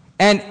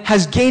and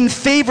has gained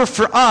favor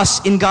for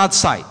us in God's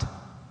sight.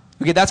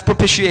 Okay, that's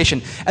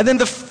propitiation. And then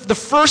the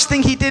first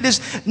thing He did is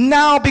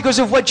now, because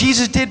of what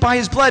Jesus did by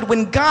His blood,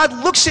 when God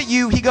looks at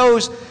you, He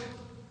goes,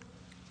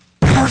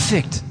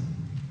 perfect,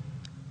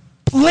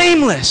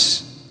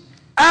 blameless,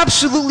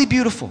 absolutely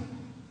beautiful.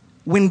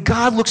 When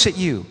God looks at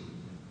you,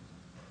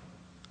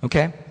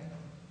 okay?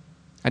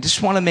 I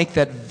just want to make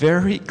that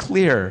very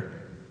clear.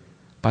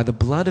 By the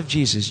blood of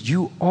Jesus,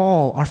 you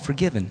all are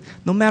forgiven,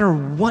 no matter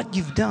what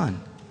you've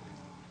done,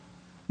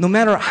 no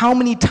matter how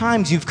many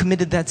times you've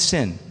committed that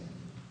sin.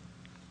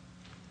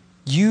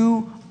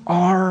 You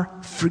are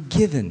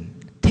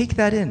forgiven. Take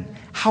that in.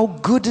 How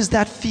good does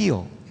that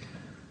feel?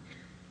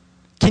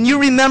 Can you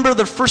remember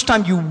the first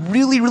time you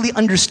really, really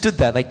understood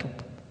that? Like,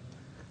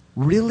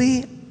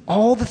 really?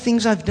 All the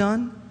things I've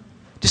done?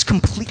 Just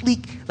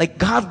completely, like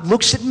God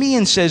looks at me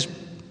and says,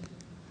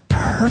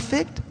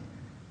 perfect,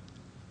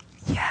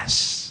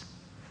 Yes.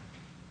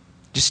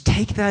 Just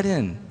take that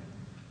in.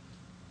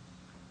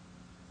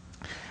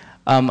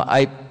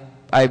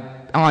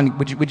 On,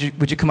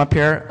 would you come up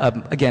here?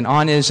 Again,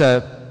 On is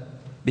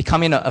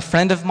becoming a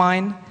friend of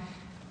mine.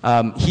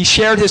 He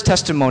shared his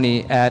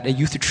testimony at a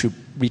youth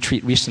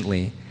retreat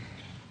recently,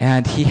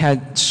 and he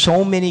had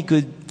so many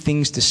good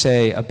things to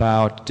say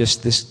about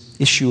just this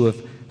issue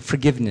of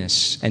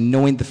forgiveness and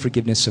knowing the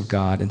forgiveness of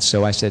God. And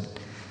so I said,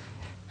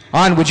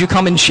 On, would you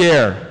come and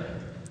share?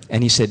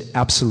 And he said,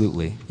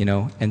 absolutely, you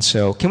know. And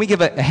so can we give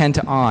a hand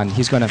to On?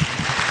 He's going to...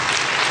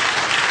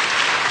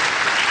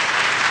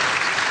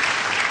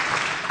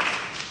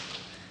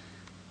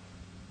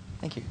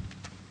 Thank you.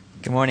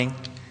 Good morning.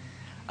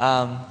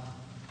 I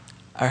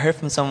heard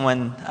from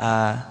someone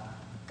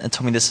and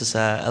told me this was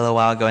a little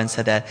while ago and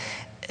said that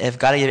if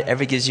God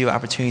ever gives you an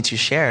opportunity to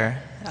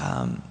share,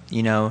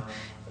 you know,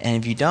 and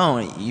if you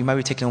don't, you might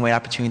be taking away an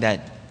opportunity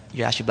that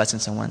you're actually blessing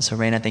someone. So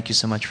Raina, thank you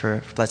so much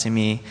for blessing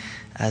me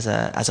as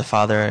a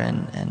father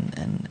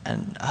and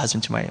a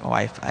husband to my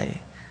wife.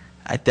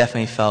 I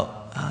definitely felt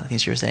the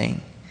things you were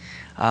saying.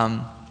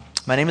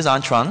 My name is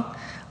An Trung.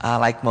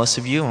 Like most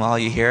of you and all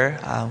you here,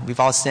 we've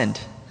all sinned.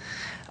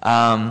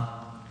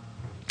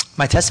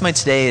 My testimony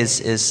today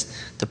is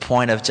the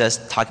point of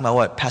just talking about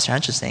what Pastor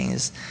Andrew is saying,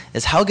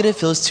 is how good it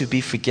feels to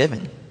be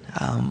forgiven,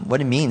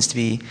 what it means to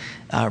be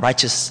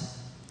righteous,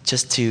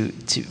 just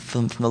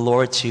from the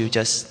Lord to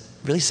just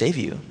really save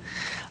you.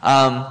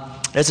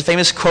 There's a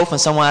famous quote from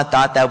someone I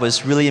thought that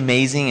was really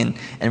amazing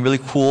and really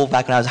cool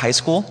back when I was in high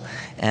school,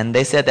 and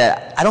they said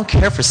that I don't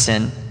care for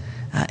sin.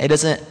 It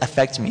doesn't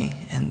affect me.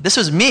 And this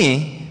was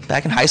me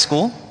back in high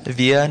school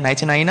via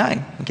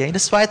 1999. Okay,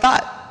 this is what I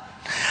thought.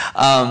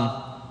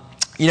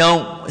 You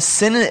know,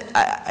 sin.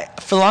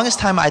 For the longest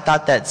time, I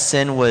thought that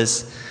sin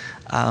was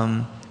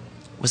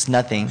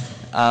nothing.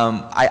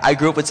 I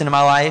grew up with sin in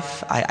my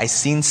life. I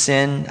seen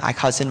sin. I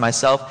caused sin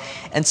myself.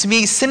 And to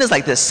me, sin is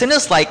like this. Sin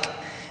is like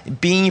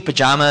being in your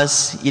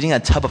pajamas, eating a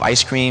tub of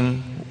ice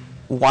cream,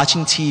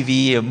 watching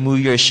TV, a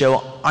movie or a show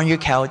on your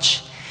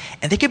couch,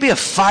 and there could be a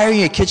fire in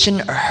your kitchen,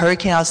 a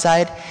hurricane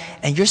outside,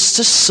 and you're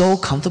just so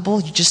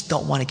comfortable, you just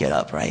don't want to get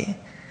up, right?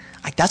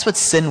 Like, that's what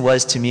sin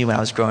was to me when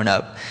I was growing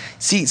up.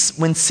 See,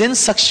 when sin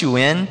sucks you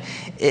in,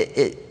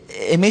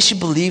 it makes you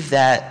believe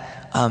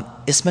that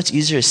it's much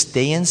easier to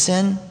stay in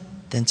sin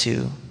than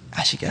to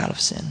actually get out of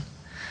sin.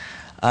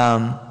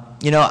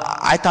 You know,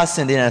 I thought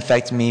sin didn't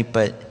affect me,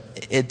 but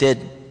it did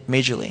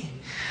majorly.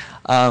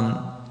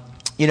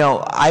 You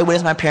know, I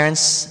witnessed my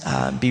parents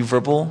be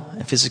verbal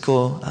and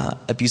physical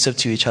abusive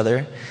to each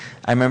other.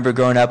 I remember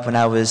growing up when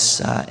I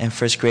was in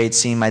first grade,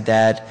 seeing my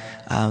dad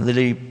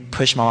literally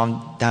push my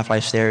mom down a flight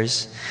of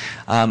stairs.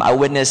 I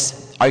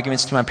witnessed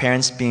arguments to my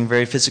parents being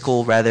very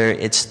physical, rather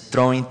it's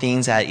throwing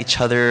things at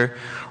each other,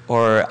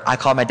 or I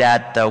call my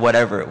dad the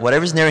whatever.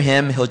 Whatever's near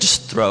him, he'll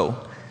just throw.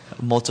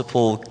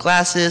 Multiple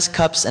glasses,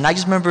 cups, and I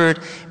just remembered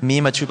me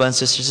and my two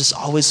brothers and sisters just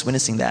always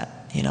witnessing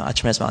that, you know, a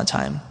tremendous amount of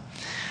time.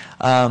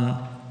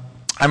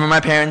 I remember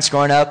my parents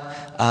growing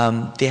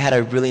up, they had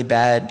a really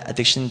bad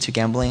addiction to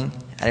gambling.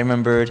 I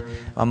remembered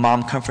my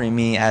mom comforting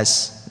me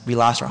as we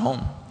lost our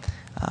home.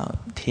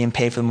 He didn't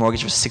pay for the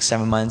mortgage for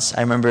 6-7 months.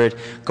 I remembered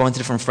going to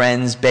different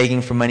friends,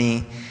 begging for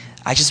money.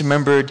 I just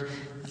remembered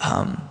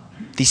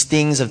these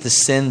things of the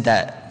sin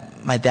that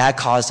my dad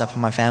caused up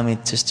in my family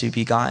just to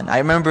be gone. I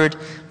remembered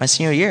my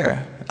senior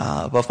year,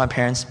 both my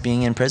parents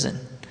being in prison.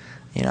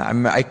 You know,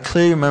 I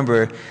clearly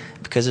remember,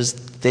 because it was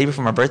the day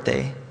before my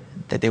birthday,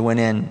 that they went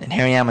in, and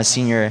here I am, a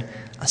senior.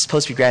 I'm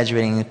supposed to be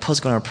graduating, I'm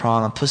supposed to go to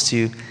prom, I'm supposed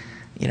to,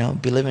 you know,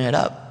 be living it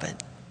up,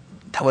 but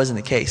that wasn't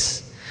the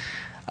case.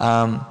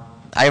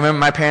 I remember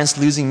my parents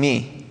losing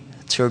me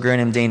to a girl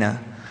named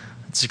Dana.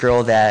 It's a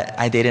girl that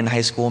I dated in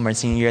high school, my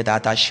senior year, that I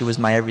thought she was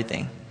my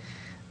everything.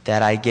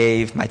 That I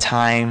gave my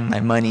time,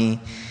 my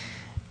money,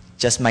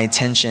 just my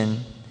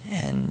attention.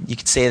 And you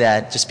could say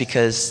that just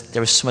because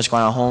there was so much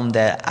going on at home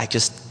that I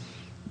just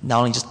not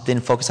only just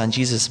didn't focus on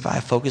Jesus, but I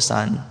focused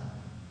on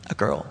a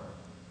girl.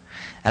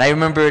 And I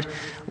remembered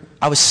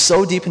I was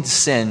so deep into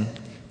sin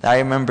that I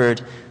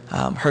remembered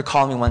her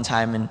calling me one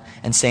time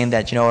and saying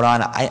that, you know what,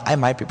 Ron, I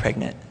might be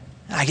pregnant.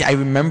 I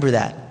remember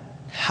that.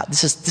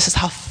 This is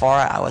how far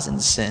I was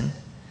into sin.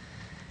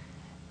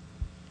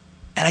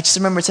 And I just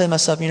remember telling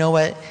myself, you know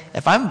what,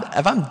 if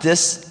I'm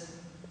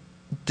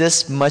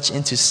this much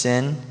into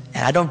sin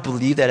and I don't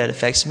believe that it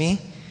affects me,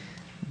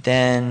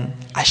 then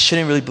I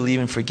shouldn't really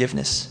believe in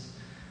forgiveness.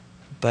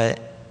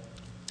 But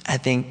I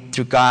think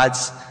through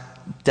God's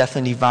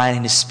definitely divine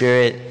and His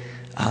Spirit,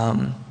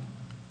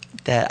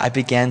 that I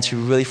began to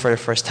really, for the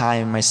first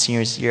time in my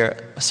senior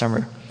year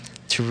summer,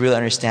 to really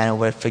understand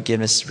what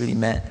forgiveness really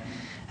meant.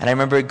 And I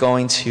remember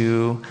going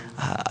to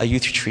a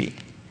youth retreat.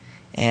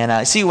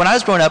 And see, when I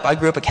was growing up, I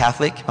grew up a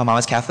Catholic. My mom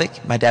was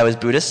Catholic. My dad was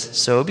Buddhist.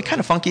 So it'd be kind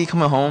of funky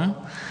coming home.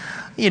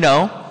 You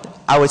know,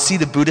 I would see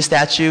the Buddha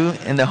statue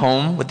in the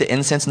home with the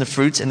incense and the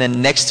fruits, and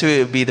then next to it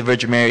would be the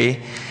Virgin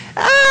Mary.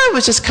 I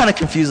was just kind of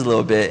confused a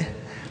little bit.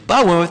 But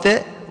I went with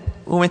it.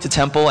 We went to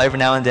temple every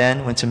now and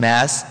then, went to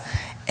Mass.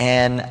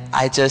 And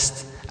I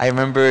I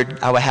remembered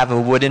I would have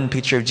a wooden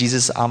picture of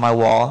Jesus on my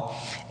wall,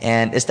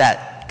 and it's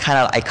that kind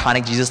of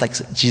iconic Jesus, like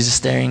Jesus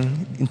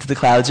staring into the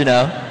clouds, you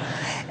know.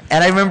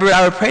 And I remember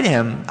I would pray to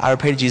him. I would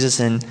pray to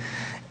Jesus in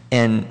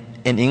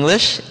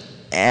English,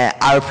 and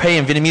I would pray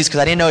in Vietnamese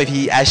because I didn't know if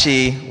he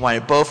actually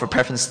wanted both or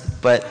preference,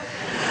 but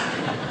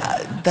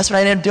that's what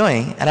I ended up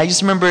doing. And I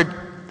just remembered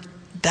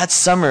that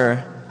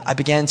summer, I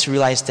began to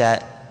realize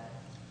that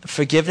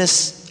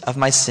forgiveness of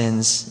my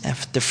sins and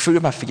the fruit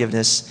of my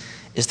forgiveness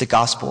is the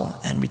gospel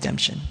and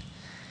redemption.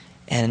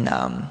 And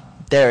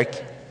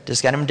Derek,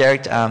 this guy named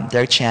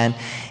Derek Chan,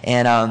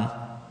 and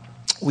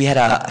we had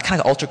a kind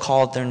of altar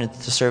call during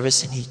the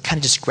service, and he kind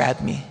of just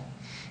grabbed me.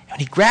 And when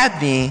he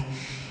grabbed me,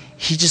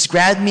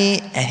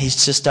 and he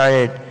just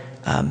started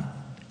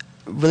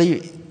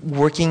really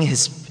working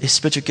his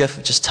spiritual gift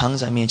of just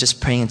tongues. I mean,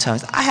 just praying in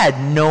tongues. I had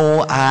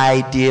no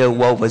idea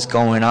what was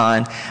going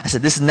on. I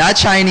said, this is not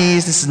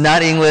Chinese, this is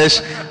not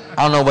English,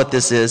 I don't know what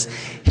this is.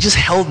 He just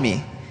held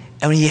me.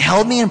 And when he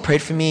held me and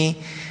prayed for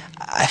me,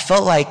 I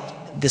felt like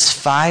this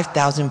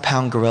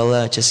 5,000-pound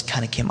gorilla just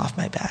kind of came off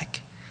my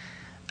back.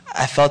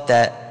 I felt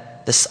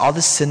that all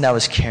this sin that I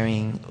was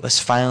carrying was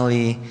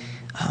finally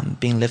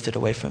being lifted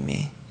away from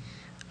me.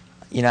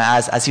 You know,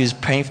 as he was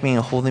praying for me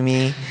and holding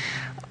me,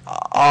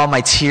 all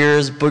my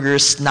tears,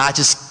 boogers, snot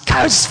just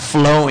kind of just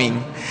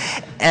flowing.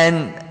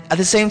 And at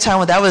the same time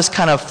when that was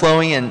kind of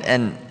flowing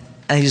and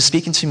he was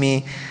speaking to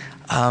me,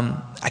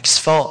 I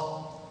just felt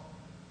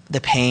the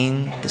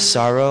pain, the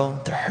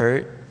sorrow, the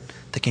hurt,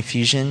 the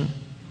confusion,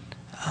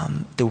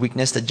 the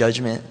weakness, the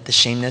judgment, the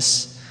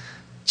shameness,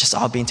 just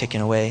all being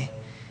taken away.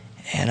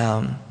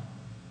 And,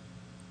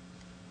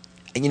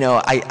 you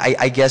know,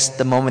 I guess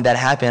the moment that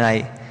happened,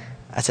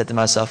 I said to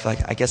myself,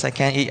 like, I guess I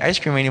can't eat ice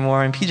cream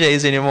anymore and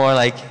PJs anymore.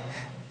 Like,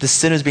 the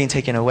sin was being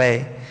taken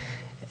away.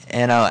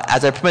 And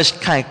as I pretty much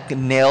kind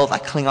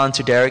of cling on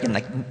to Derek and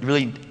like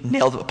really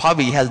nailed,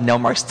 probably he has nail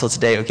marks till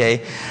today,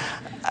 okay?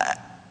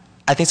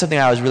 I think something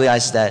I was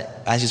realized is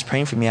that as he was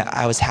praying for me,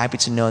 I was happy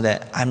to know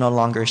that I'm no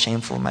longer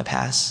shameful of my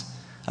past,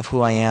 of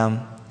who I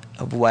am,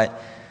 of what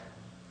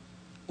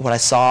I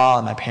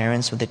saw, my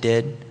parents, what they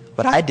did,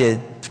 what I did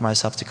for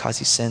myself to cause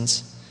these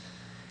sins.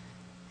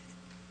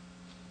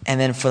 And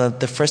then for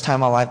the first time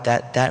in my life,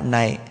 that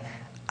night,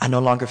 I no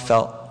longer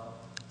felt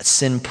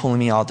sin pulling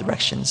me all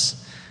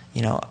directions.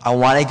 You know, I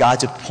wanted God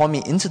to pull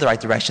me into the right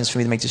directions for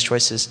me to make these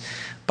choices.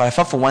 But I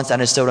felt for once I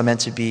understood what it meant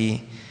to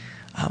be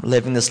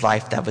living this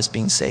life that was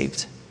being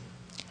saved.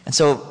 And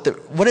so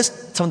what is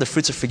some of the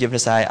fruits of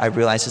forgiveness I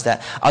realized is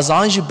that as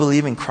long as you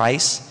believe in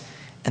Christ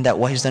and that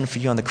what he's done for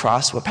you on the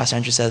cross, what Pastor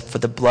Andrew said, for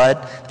the blood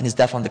and his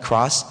death on the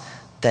cross,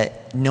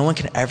 that no one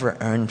can ever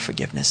earn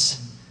forgiveness.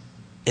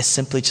 It's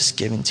simply just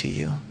given to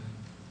you.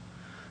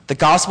 The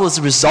gospel is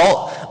the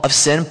result of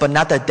sin, but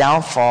not the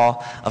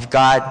downfall of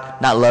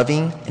God not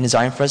loving and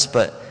desiring for us,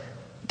 but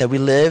that we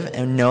live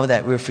and know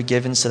that we're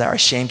forgiven so that our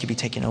shame can be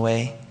taken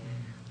away.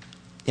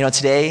 You know,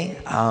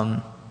 today,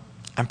 I'm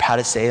proud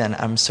to say, and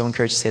I'm so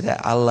encouraged to say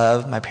that I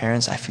love my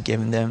parents. I've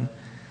forgiven them.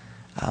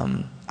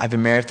 I've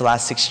been married for the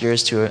last 6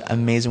 years to an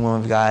amazing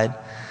woman of God.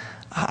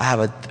 I have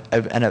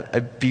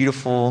a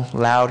beautiful,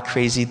 loud,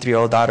 crazy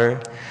 3-year-old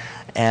daughter.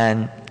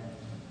 And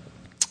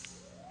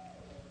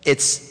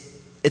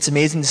it's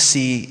amazing to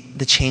see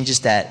the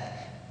changes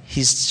that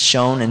he's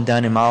shown and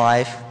done in my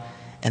life,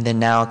 and then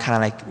now kind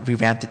of like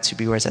revamped it to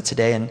be where it's at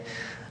today. And,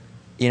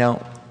 you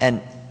know,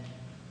 and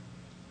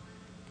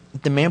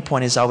the main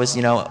point is always,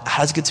 you know,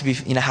 how good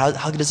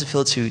does it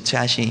feel to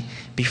actually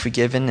be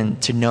forgiven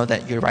and to know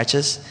that you're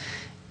righteous?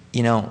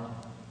 You know,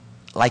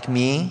 like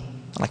me,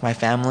 like my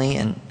family,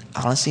 and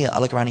honestly, I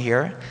look around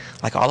here,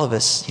 like all of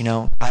us, you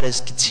know, God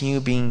has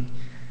continued being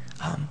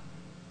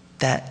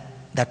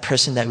that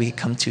person that we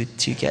come to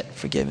get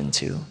forgiven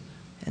to.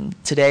 And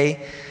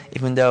today,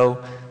 even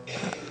though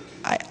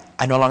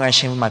I no longer am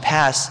ashamed of my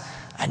past,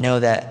 I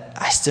know that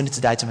I still need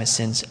to die to my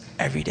sins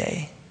every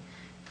day.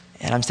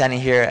 And I'm standing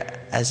here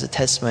as a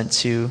testament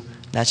to,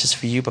 not just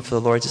for you, but for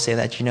the Lord to say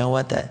that, you know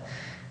what, that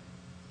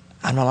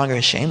I'm no longer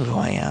ashamed of who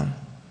I am.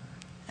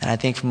 And I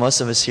think for most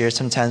of us here,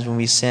 sometimes when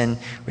we sin,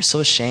 we're so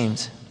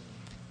ashamed.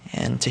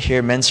 And to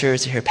hear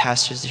mentors, to hear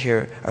pastors, to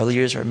hear our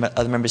leaders or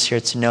other members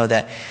here, to know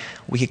that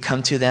we could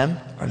come to them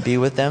or be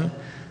with them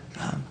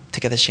to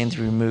get the shame to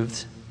be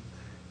removed.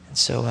 And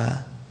so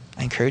I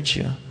encourage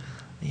you,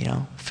 you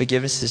know,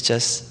 forgiveness is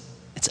just,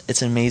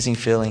 it's an amazing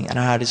feeling. I don't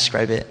know how to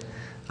describe it.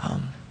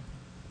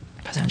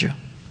 Pastor Andrew.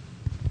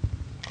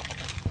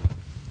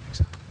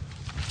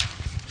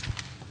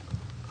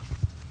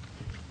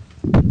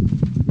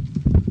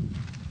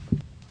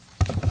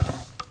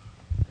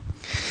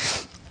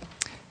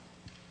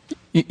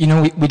 You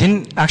know, we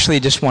didn't actually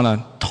just want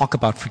to talk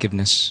about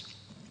forgiveness.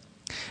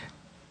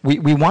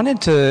 We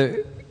wanted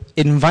to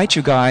invite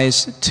you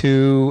guys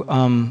to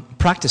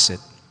practice it,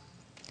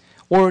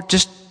 or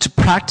just to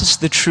practice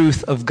the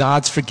truth of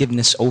God's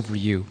forgiveness over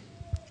you.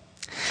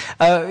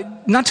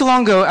 Not too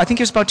long ago, I think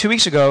it was about 2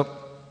 weeks ago.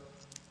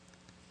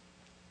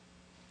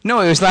 No,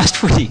 it was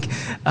last week.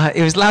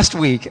 It was last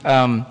week.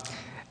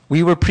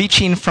 we were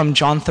preaching from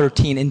John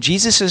 13, and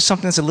Jesus says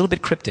something that's a little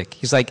bit cryptic.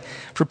 He's like,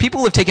 for people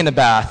who have taken a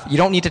bath, you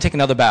don't need to take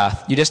another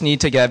bath. You just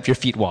need to get your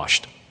feet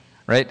washed,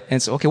 right? And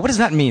it's, okay, what does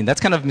that mean? That's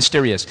kind of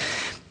mysterious.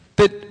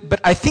 But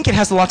I think it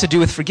has a lot to do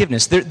with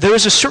forgiveness. There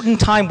is a certain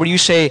time where you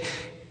say,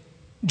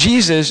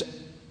 Jesus,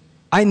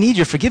 I need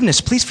your forgiveness.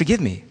 Please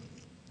forgive me.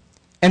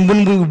 And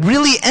when we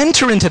really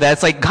enter into that,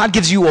 it's like God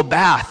gives you a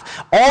bath.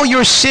 All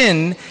your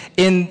sin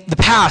in the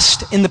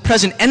past, in the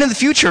present, and in the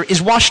future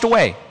is washed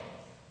away.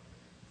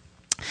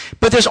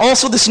 But there's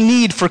also this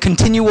need for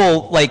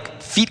continual,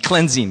 like, feet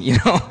cleansing,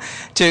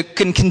 to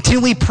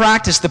continually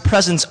practice the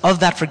presence of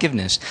that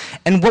forgiveness.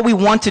 And what we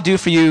want to do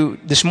for you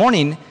this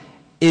morning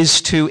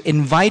is to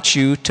invite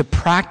you to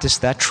practice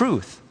that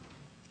truth.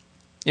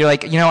 You're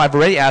like, I've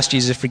already asked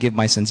Jesus to forgive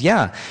my sins.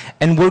 Yeah.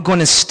 And we're going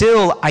to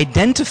still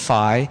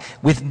identify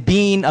with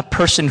being a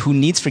person who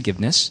needs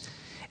forgiveness,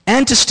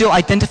 and to still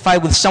identify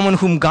with someone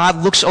whom God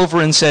looks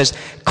over and says,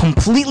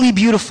 completely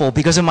beautiful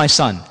because of my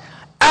son.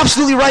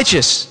 Absolutely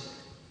righteous.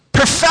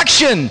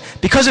 Perfection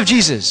because of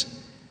Jesus.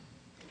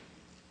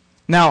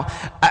 Now,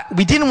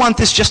 we didn't want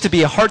this just to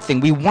be a heart thing.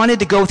 We wanted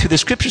to go through the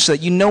scriptures so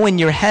that you know in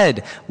your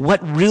head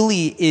what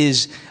really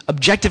is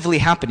objectively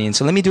happening.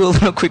 So let me do a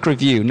little quick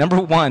review.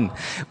 Number one,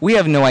 we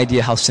have no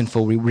idea how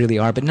sinful we really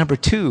are. But number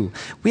two,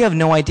 we have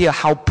no idea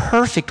how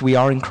perfect we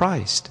are in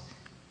Christ.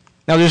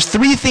 Now, there's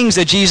three things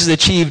that Jesus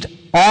achieved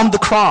on the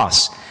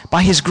cross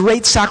by his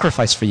great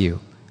sacrifice for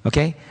you.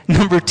 Okay?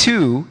 Number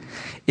two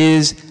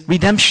is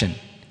redemption.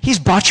 He's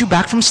bought you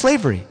back from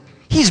slavery.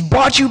 He's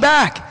bought you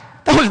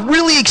back. That was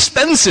really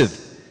expensive.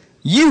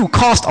 You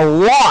cost a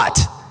lot.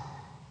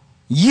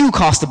 You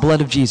cost the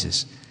blood of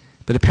Jesus.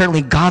 But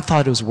apparently God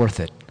thought it was worth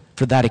it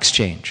for that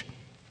exchange.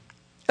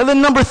 And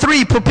then number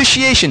three,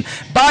 propitiation.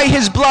 By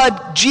his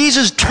blood,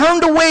 Jesus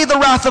turned away the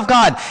wrath of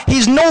God.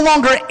 He's no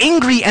longer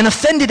angry and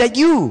offended at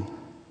you.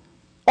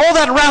 All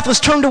that wrath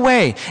was turned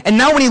away. And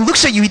now when he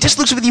looks at you, he just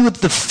looks at you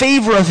with the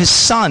favor of his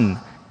son.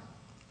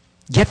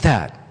 Get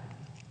that.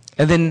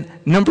 And then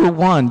number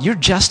one, you're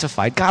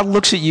justified. God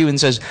looks at you and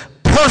says,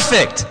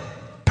 perfect,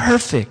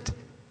 perfect.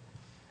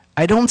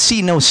 I don't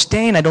see no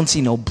stain. I don't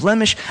see no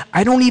blemish.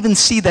 I don't even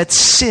see that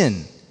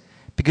sin,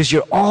 because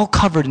you're all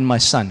covered in my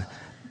son.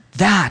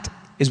 That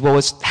is what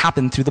has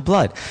happened through the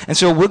blood. And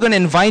so we're going to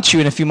invite you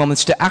in a few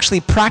moments to actually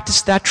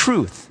practice that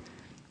truth.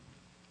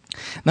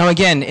 Now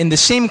again, in the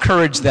same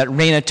courage that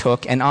Raina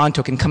took and An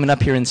took in coming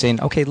up here and saying,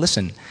 okay,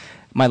 listen,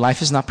 my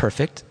life is not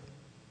perfect.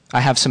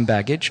 I have some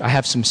baggage. I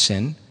have some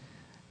sin.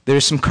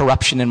 There's some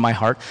corruption in my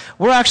heart.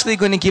 We're actually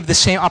going to give the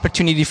same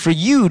opportunity for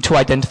you to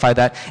identify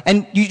that.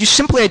 And you just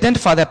simply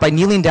identify that by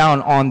kneeling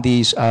down on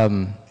these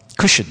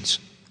cushions.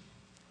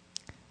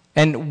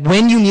 And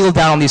when you kneel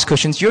down on these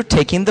cushions, you're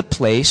taking the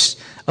place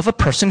of a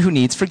person who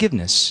needs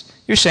forgiveness.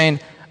 You're saying,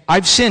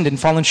 I've sinned and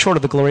fallen short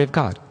of the glory of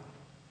God.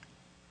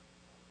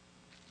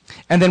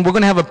 And then we're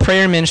going to have a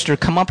prayer minister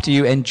come up to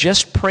you and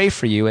just pray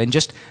for you, and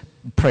just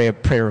pray a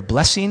prayer of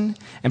blessing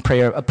and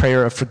pray a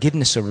prayer of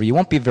forgiveness over you. It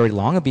won't be very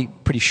long. It'll be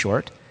pretty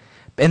short.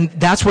 And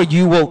that's where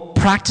you will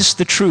practice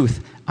the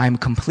truth. I'm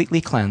completely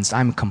cleansed.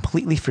 I'm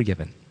completely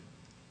forgiven.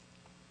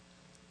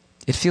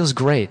 It feels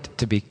great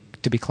to be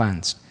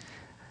cleansed.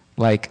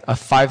 Like a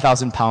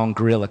 5,000-pound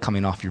gorilla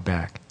coming off your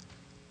back.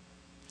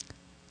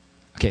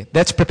 Okay,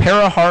 let's prepare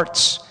our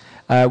hearts.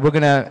 We're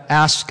going to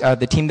ask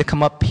the team to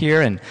come up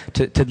here and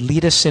to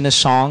lead us in a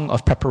song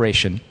of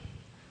preparation.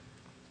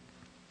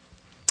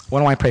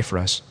 Why don't I pray for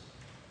us?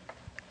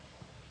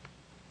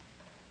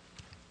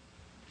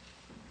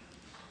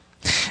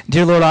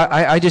 Dear Lord,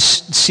 I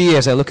just see,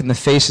 as I look in the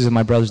faces of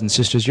my brothers and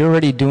sisters, you're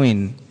already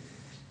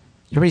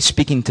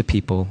speaking to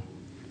people.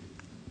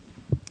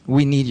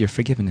 We need your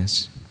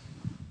forgiveness.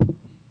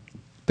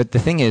 But the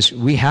thing is,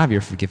 we have your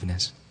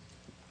forgiveness.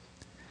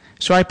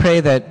 So I pray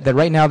that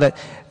right now that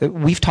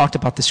we've talked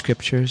about the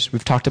scriptures,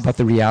 we've talked about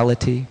the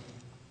reality,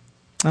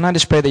 and I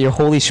just pray that your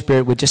Holy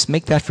Spirit would just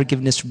make that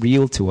forgiveness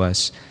real to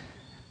us.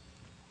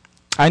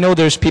 I know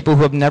there's people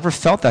who have never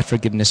felt that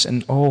forgiveness,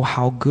 and oh,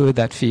 how good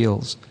that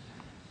feels.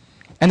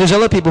 And there's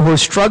other people who are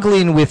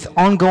struggling with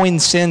ongoing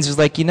sins. It's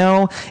like,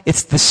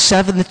 it's the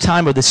 7th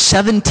time or the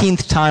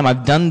 17th time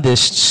I've done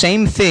this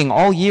same thing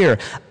all year.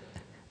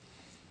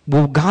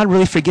 Will God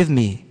really forgive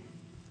me?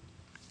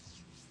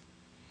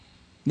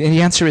 And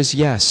the answer is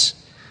yes.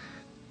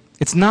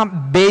 It's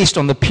not based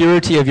on the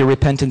purity of your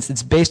repentance.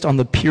 It's based on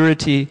the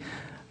purity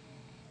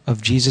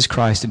of Jesus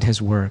Christ and his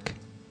work.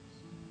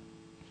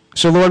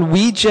 So Lord,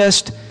 we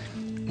just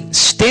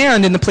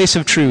stand in the place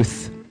of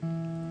truth.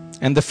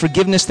 And the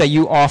forgiveness that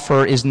you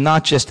offer is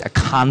not just a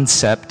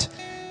concept.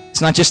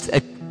 It's not just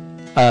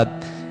a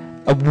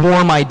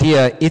warm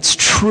idea. It's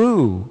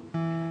true.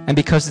 And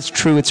because it's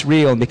true, it's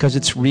real. And because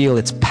it's real,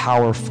 it's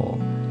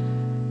powerful.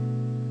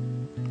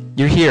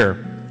 You're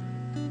here.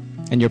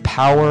 And your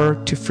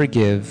power to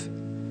forgive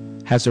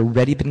has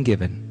already been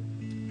given.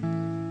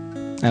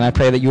 And I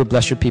pray that you will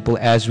bless your people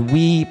as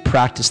we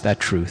practice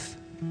that truth.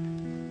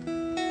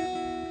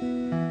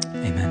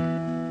 Amen.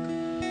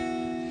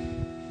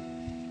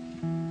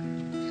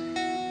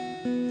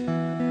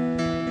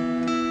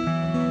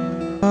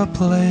 a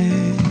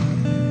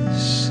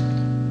place,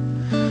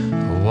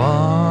 a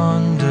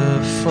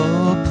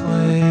wonderful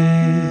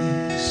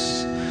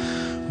place,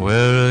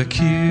 where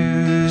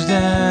accused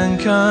and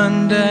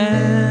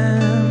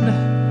condemned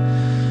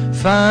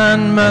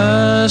find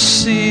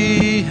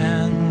mercy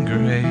and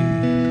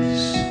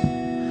grace,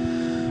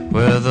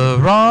 where the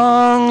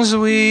wrongs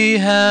we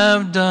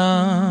have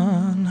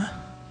done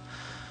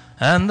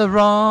and the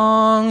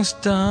wrongs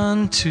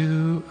done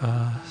to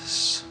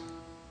us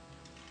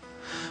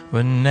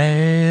were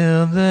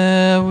nailed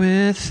there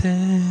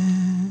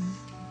within,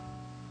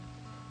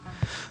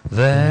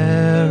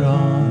 there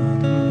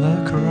on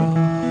the cross.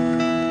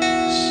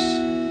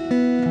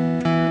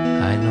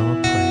 I know a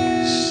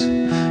place,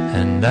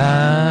 and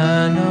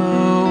I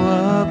know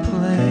a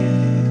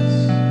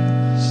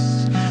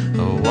place,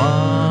 a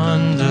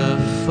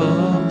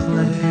wonderful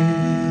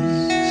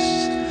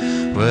place,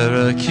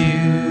 where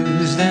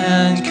accused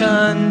and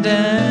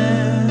condemned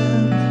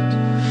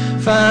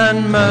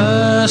find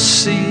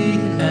mercy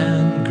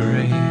and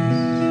grace,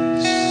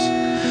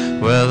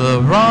 where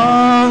the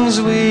wrongs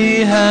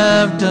we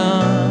have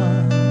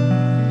done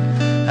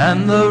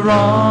and the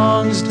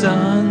wrongs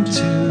done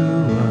to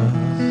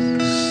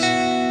us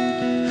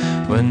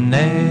were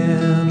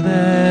nailed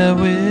there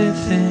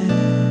within,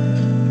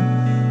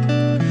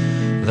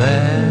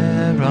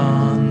 there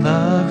on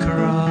the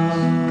cross,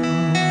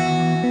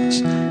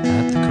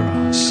 at the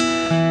cross,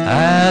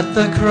 at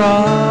the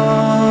cross,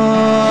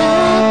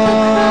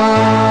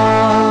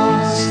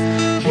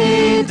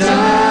 He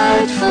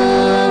died for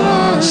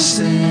our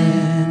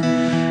sin.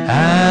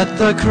 At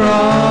the cross,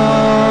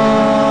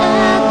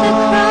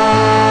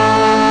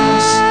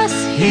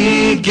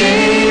 He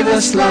gave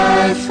us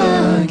life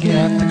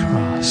again. At the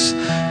cross,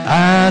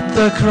 at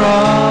the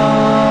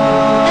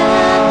cross,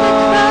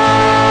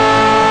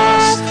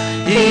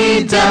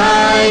 He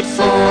died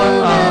for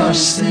our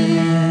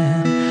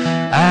sin.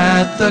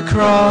 At the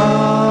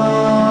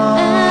cross,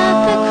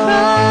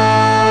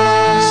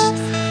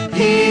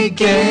 He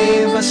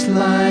gave us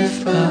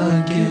life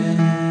again.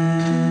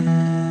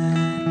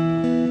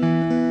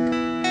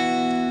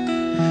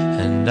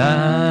 And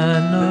I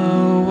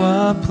know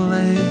a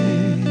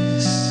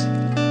place,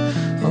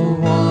 a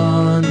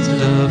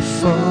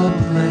wonderful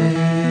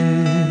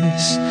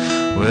place,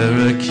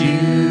 where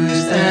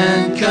accused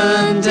and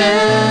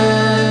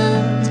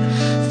condemned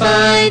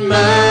find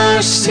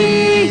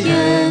mercy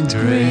and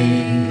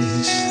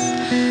grace,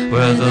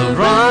 where the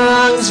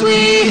wrongs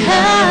we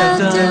have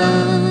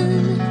done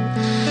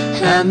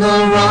and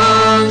the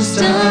wrongs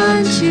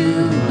done to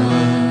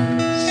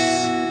us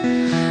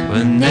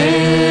were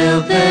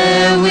nailed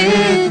there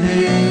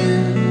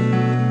within,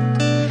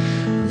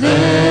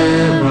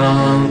 there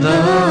on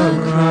the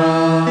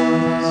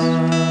cross,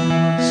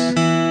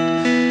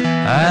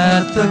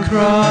 at the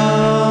cross,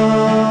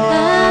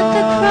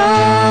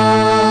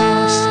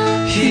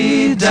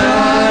 He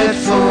died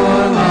for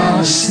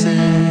our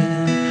sin.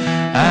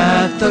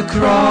 At the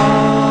cross,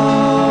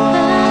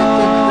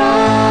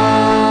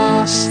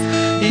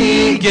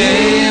 He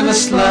gave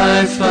us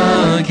life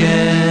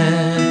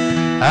again.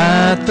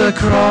 At the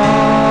cross,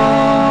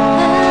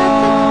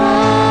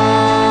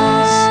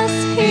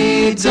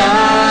 He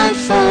died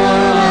for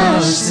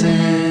our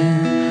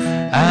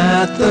sin.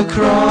 At the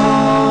cross,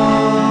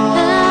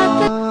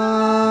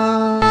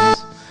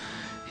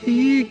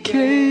 He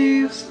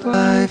gave us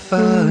life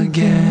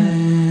again.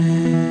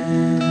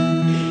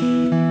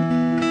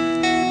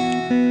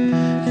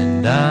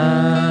 And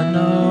I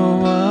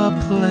know a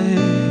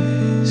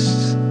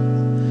place,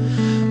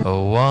 a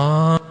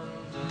wonderful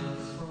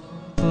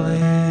place.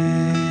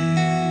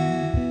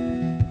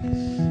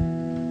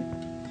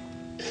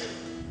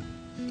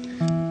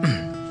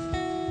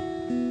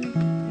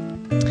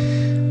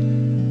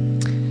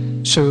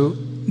 So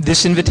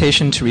this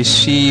invitation to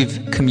receive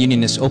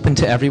communion is open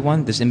to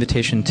everyone. This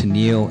invitation to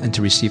kneel and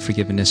to receive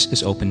forgiveness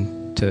is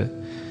open to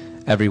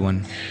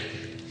everyone.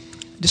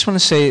 I just want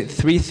to say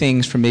three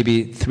things for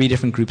maybe three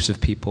different groups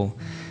of people.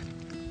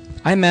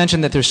 I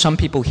imagine that there's some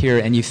people here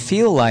and you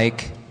feel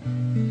like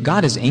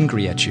God is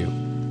angry at you.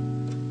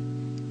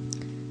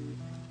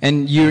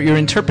 And you're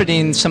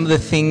interpreting some of the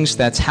things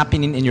that's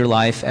happening in your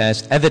life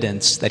as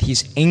evidence that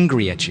He's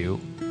angry at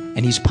you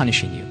and He's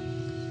punishing you.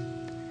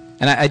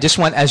 And I just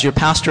want, as your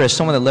pastor, as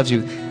someone that loves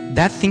you,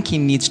 that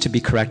thinking needs to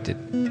be corrected.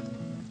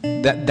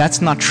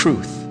 That's not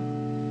truth.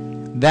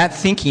 That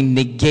thinking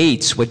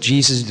negates what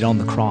Jesus did on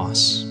the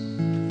cross.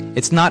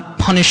 It's not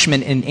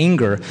punishment and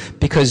anger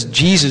because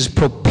Jesus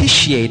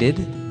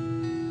propitiated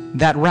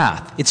that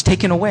wrath. It's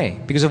taken away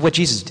because of what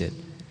Jesus did.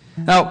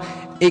 Now,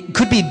 it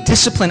could be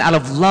discipline out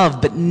of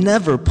love, but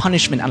never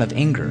punishment out of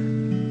anger.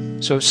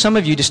 So some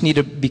of you just need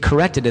to be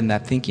corrected in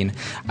that thinking.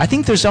 I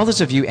think there's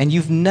others of you, and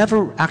you've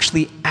never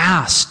actually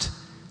asked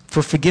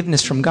for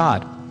forgiveness from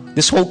God.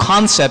 This whole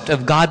concept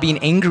of God being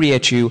angry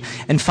at you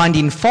and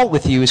finding fault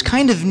with you is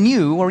kind of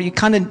new, or you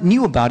kind of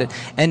knew about it,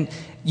 and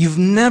you've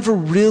never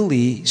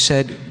really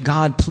said,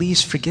 God,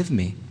 please forgive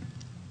me.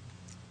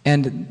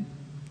 And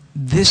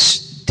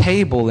this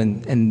table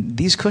and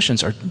these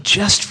cushions are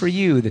just for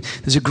you.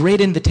 There's a great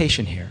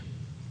invitation here.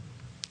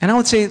 And I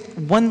would say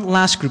one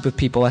last group of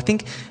people, I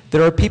think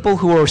there are people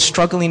who are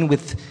struggling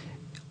with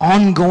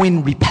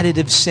ongoing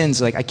repetitive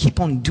sins. Like, I keep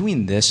on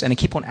doing this and I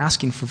keep on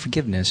asking for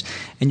forgiveness.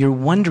 And you're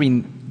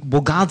wondering,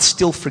 will God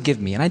still forgive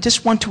me? And I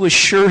just want to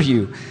assure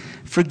you,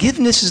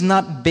 forgiveness is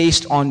not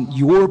based on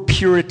your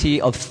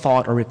purity of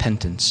thought or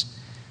repentance.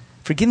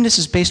 Forgiveness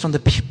is based on the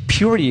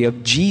purity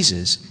of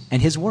Jesus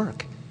and his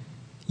work.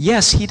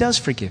 Yes, he does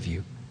forgive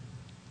you.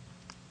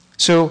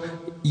 So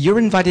you're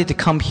invited to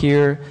come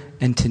here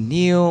and to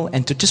kneel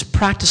and to just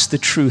practice the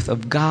truth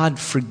of God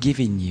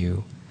forgiving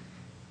you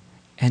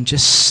and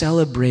just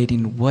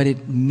celebrating what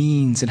it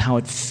means and how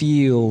it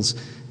feels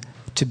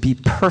to be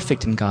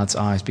perfect in God's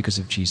eyes because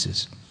of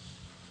Jesus.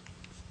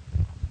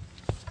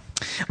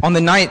 On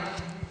the night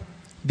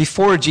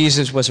before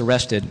Jesus was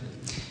arrested,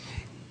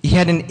 he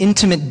had an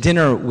intimate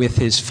dinner with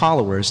his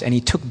followers, and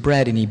he took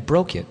bread and he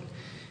broke it.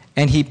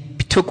 And he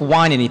took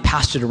wine and he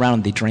passed it around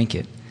and they drank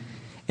it.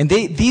 And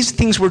these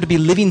things were to be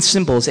living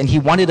symbols, and he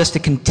wanted us to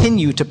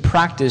continue to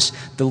practice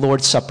the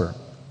Lord's Supper.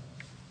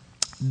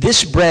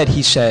 This bread,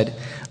 he said,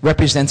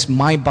 represents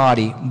my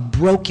body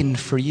broken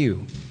for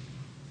you.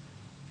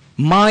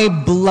 My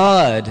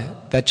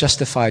blood that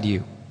justified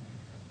you.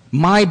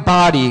 My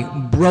body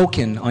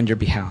broken on your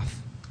behalf.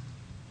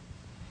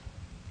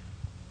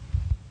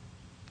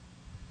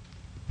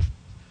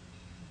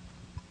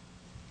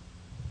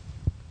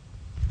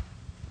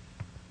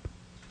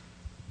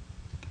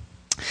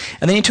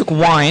 And then he took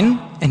wine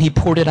and he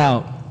poured it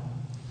out,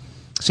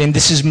 saying,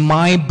 this is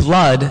my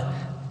blood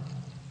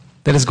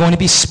that is going to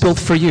be spilled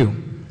for you.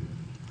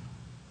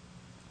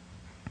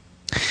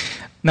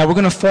 Now we're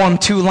going to form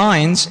two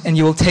lines, and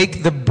you will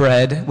take the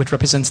bread, which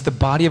represents the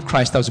body of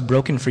Christ that was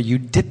broken for you,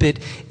 dip it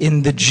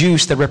in the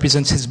juice that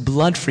represents his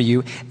blood for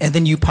you, and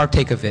then you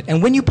partake of it.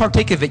 And when you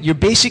partake of it, you're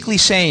basically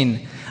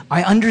saying,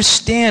 I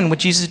understand what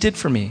Jesus did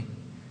for me,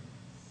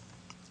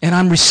 and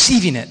I'm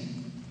receiving it.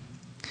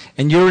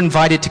 And you're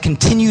invited to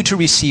continue to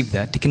receive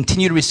that,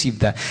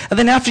 And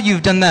then after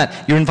you've done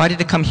that, you're invited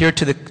to come here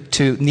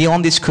to kneel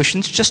on these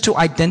cushions just to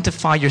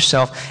identify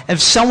yourself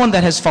as someone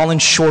that has fallen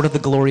short of the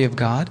glory of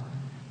God.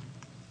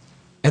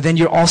 And then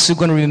you're also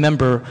going to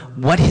remember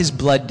what his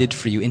blood did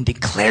for you in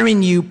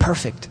declaring you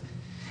perfect.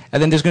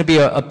 And then there's going to be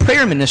a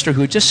prayer minister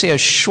who would just say a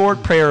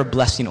short prayer of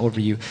blessing over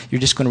you.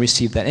 You're just going to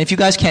receive that. And if you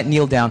guys can't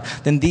kneel down,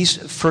 then these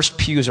first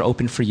pews are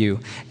open for you,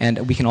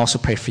 and we can also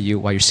pray for you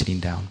while you're sitting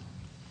down.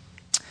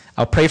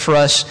 I'll pray for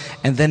us,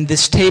 and then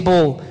this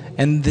table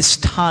and this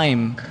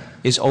time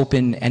is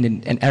open,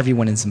 and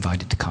everyone is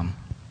invited to come.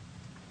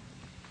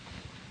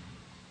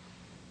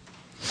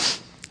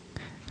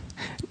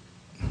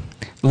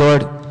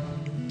 Lord,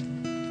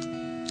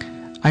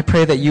 I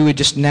pray that you would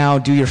just now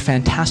do your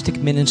fantastic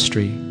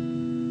ministry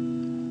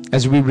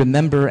as we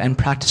remember and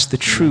practice the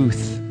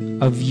truth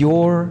of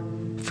your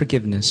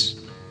forgiveness.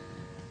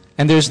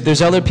 And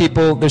there's other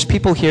people, there's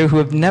people here who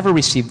have never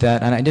received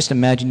that, and I just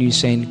imagine you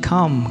saying,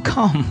 come,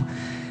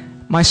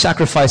 my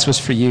sacrifice was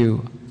for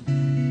you.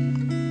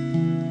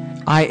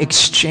 I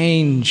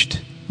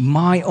exchanged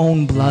my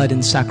own blood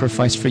and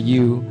sacrifice for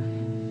you.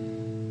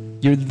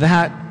 You're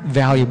that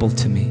valuable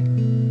to me.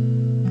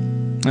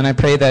 And I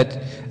pray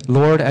that,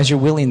 Lord, as you're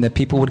willing, that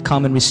people would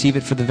come and receive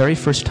it for the very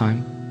first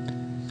time,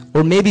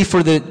 or maybe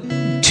for the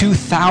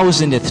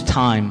 2000th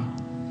time.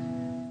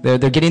 They're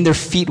getting their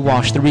feet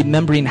washed. They're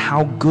remembering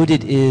how good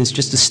it is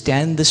just to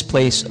stand in this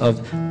place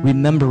of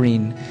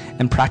remembering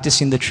and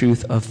practicing the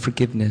truth of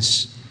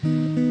forgiveness.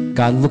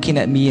 God looking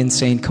at me and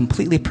saying,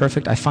 completely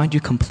perfect, I find you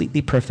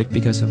completely perfect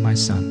because of my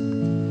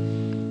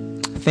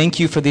Son. Thank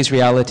you for these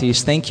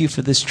realities. Thank you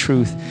for this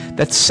truth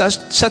that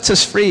sets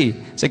us free.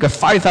 It's like a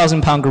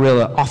 5,000-pound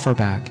gorilla off our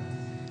back.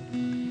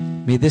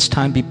 May this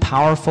time be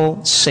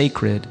powerful,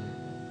 sacred.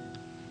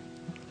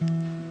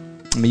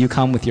 May you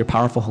come with your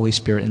powerful Holy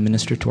Spirit and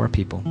minister to our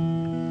people.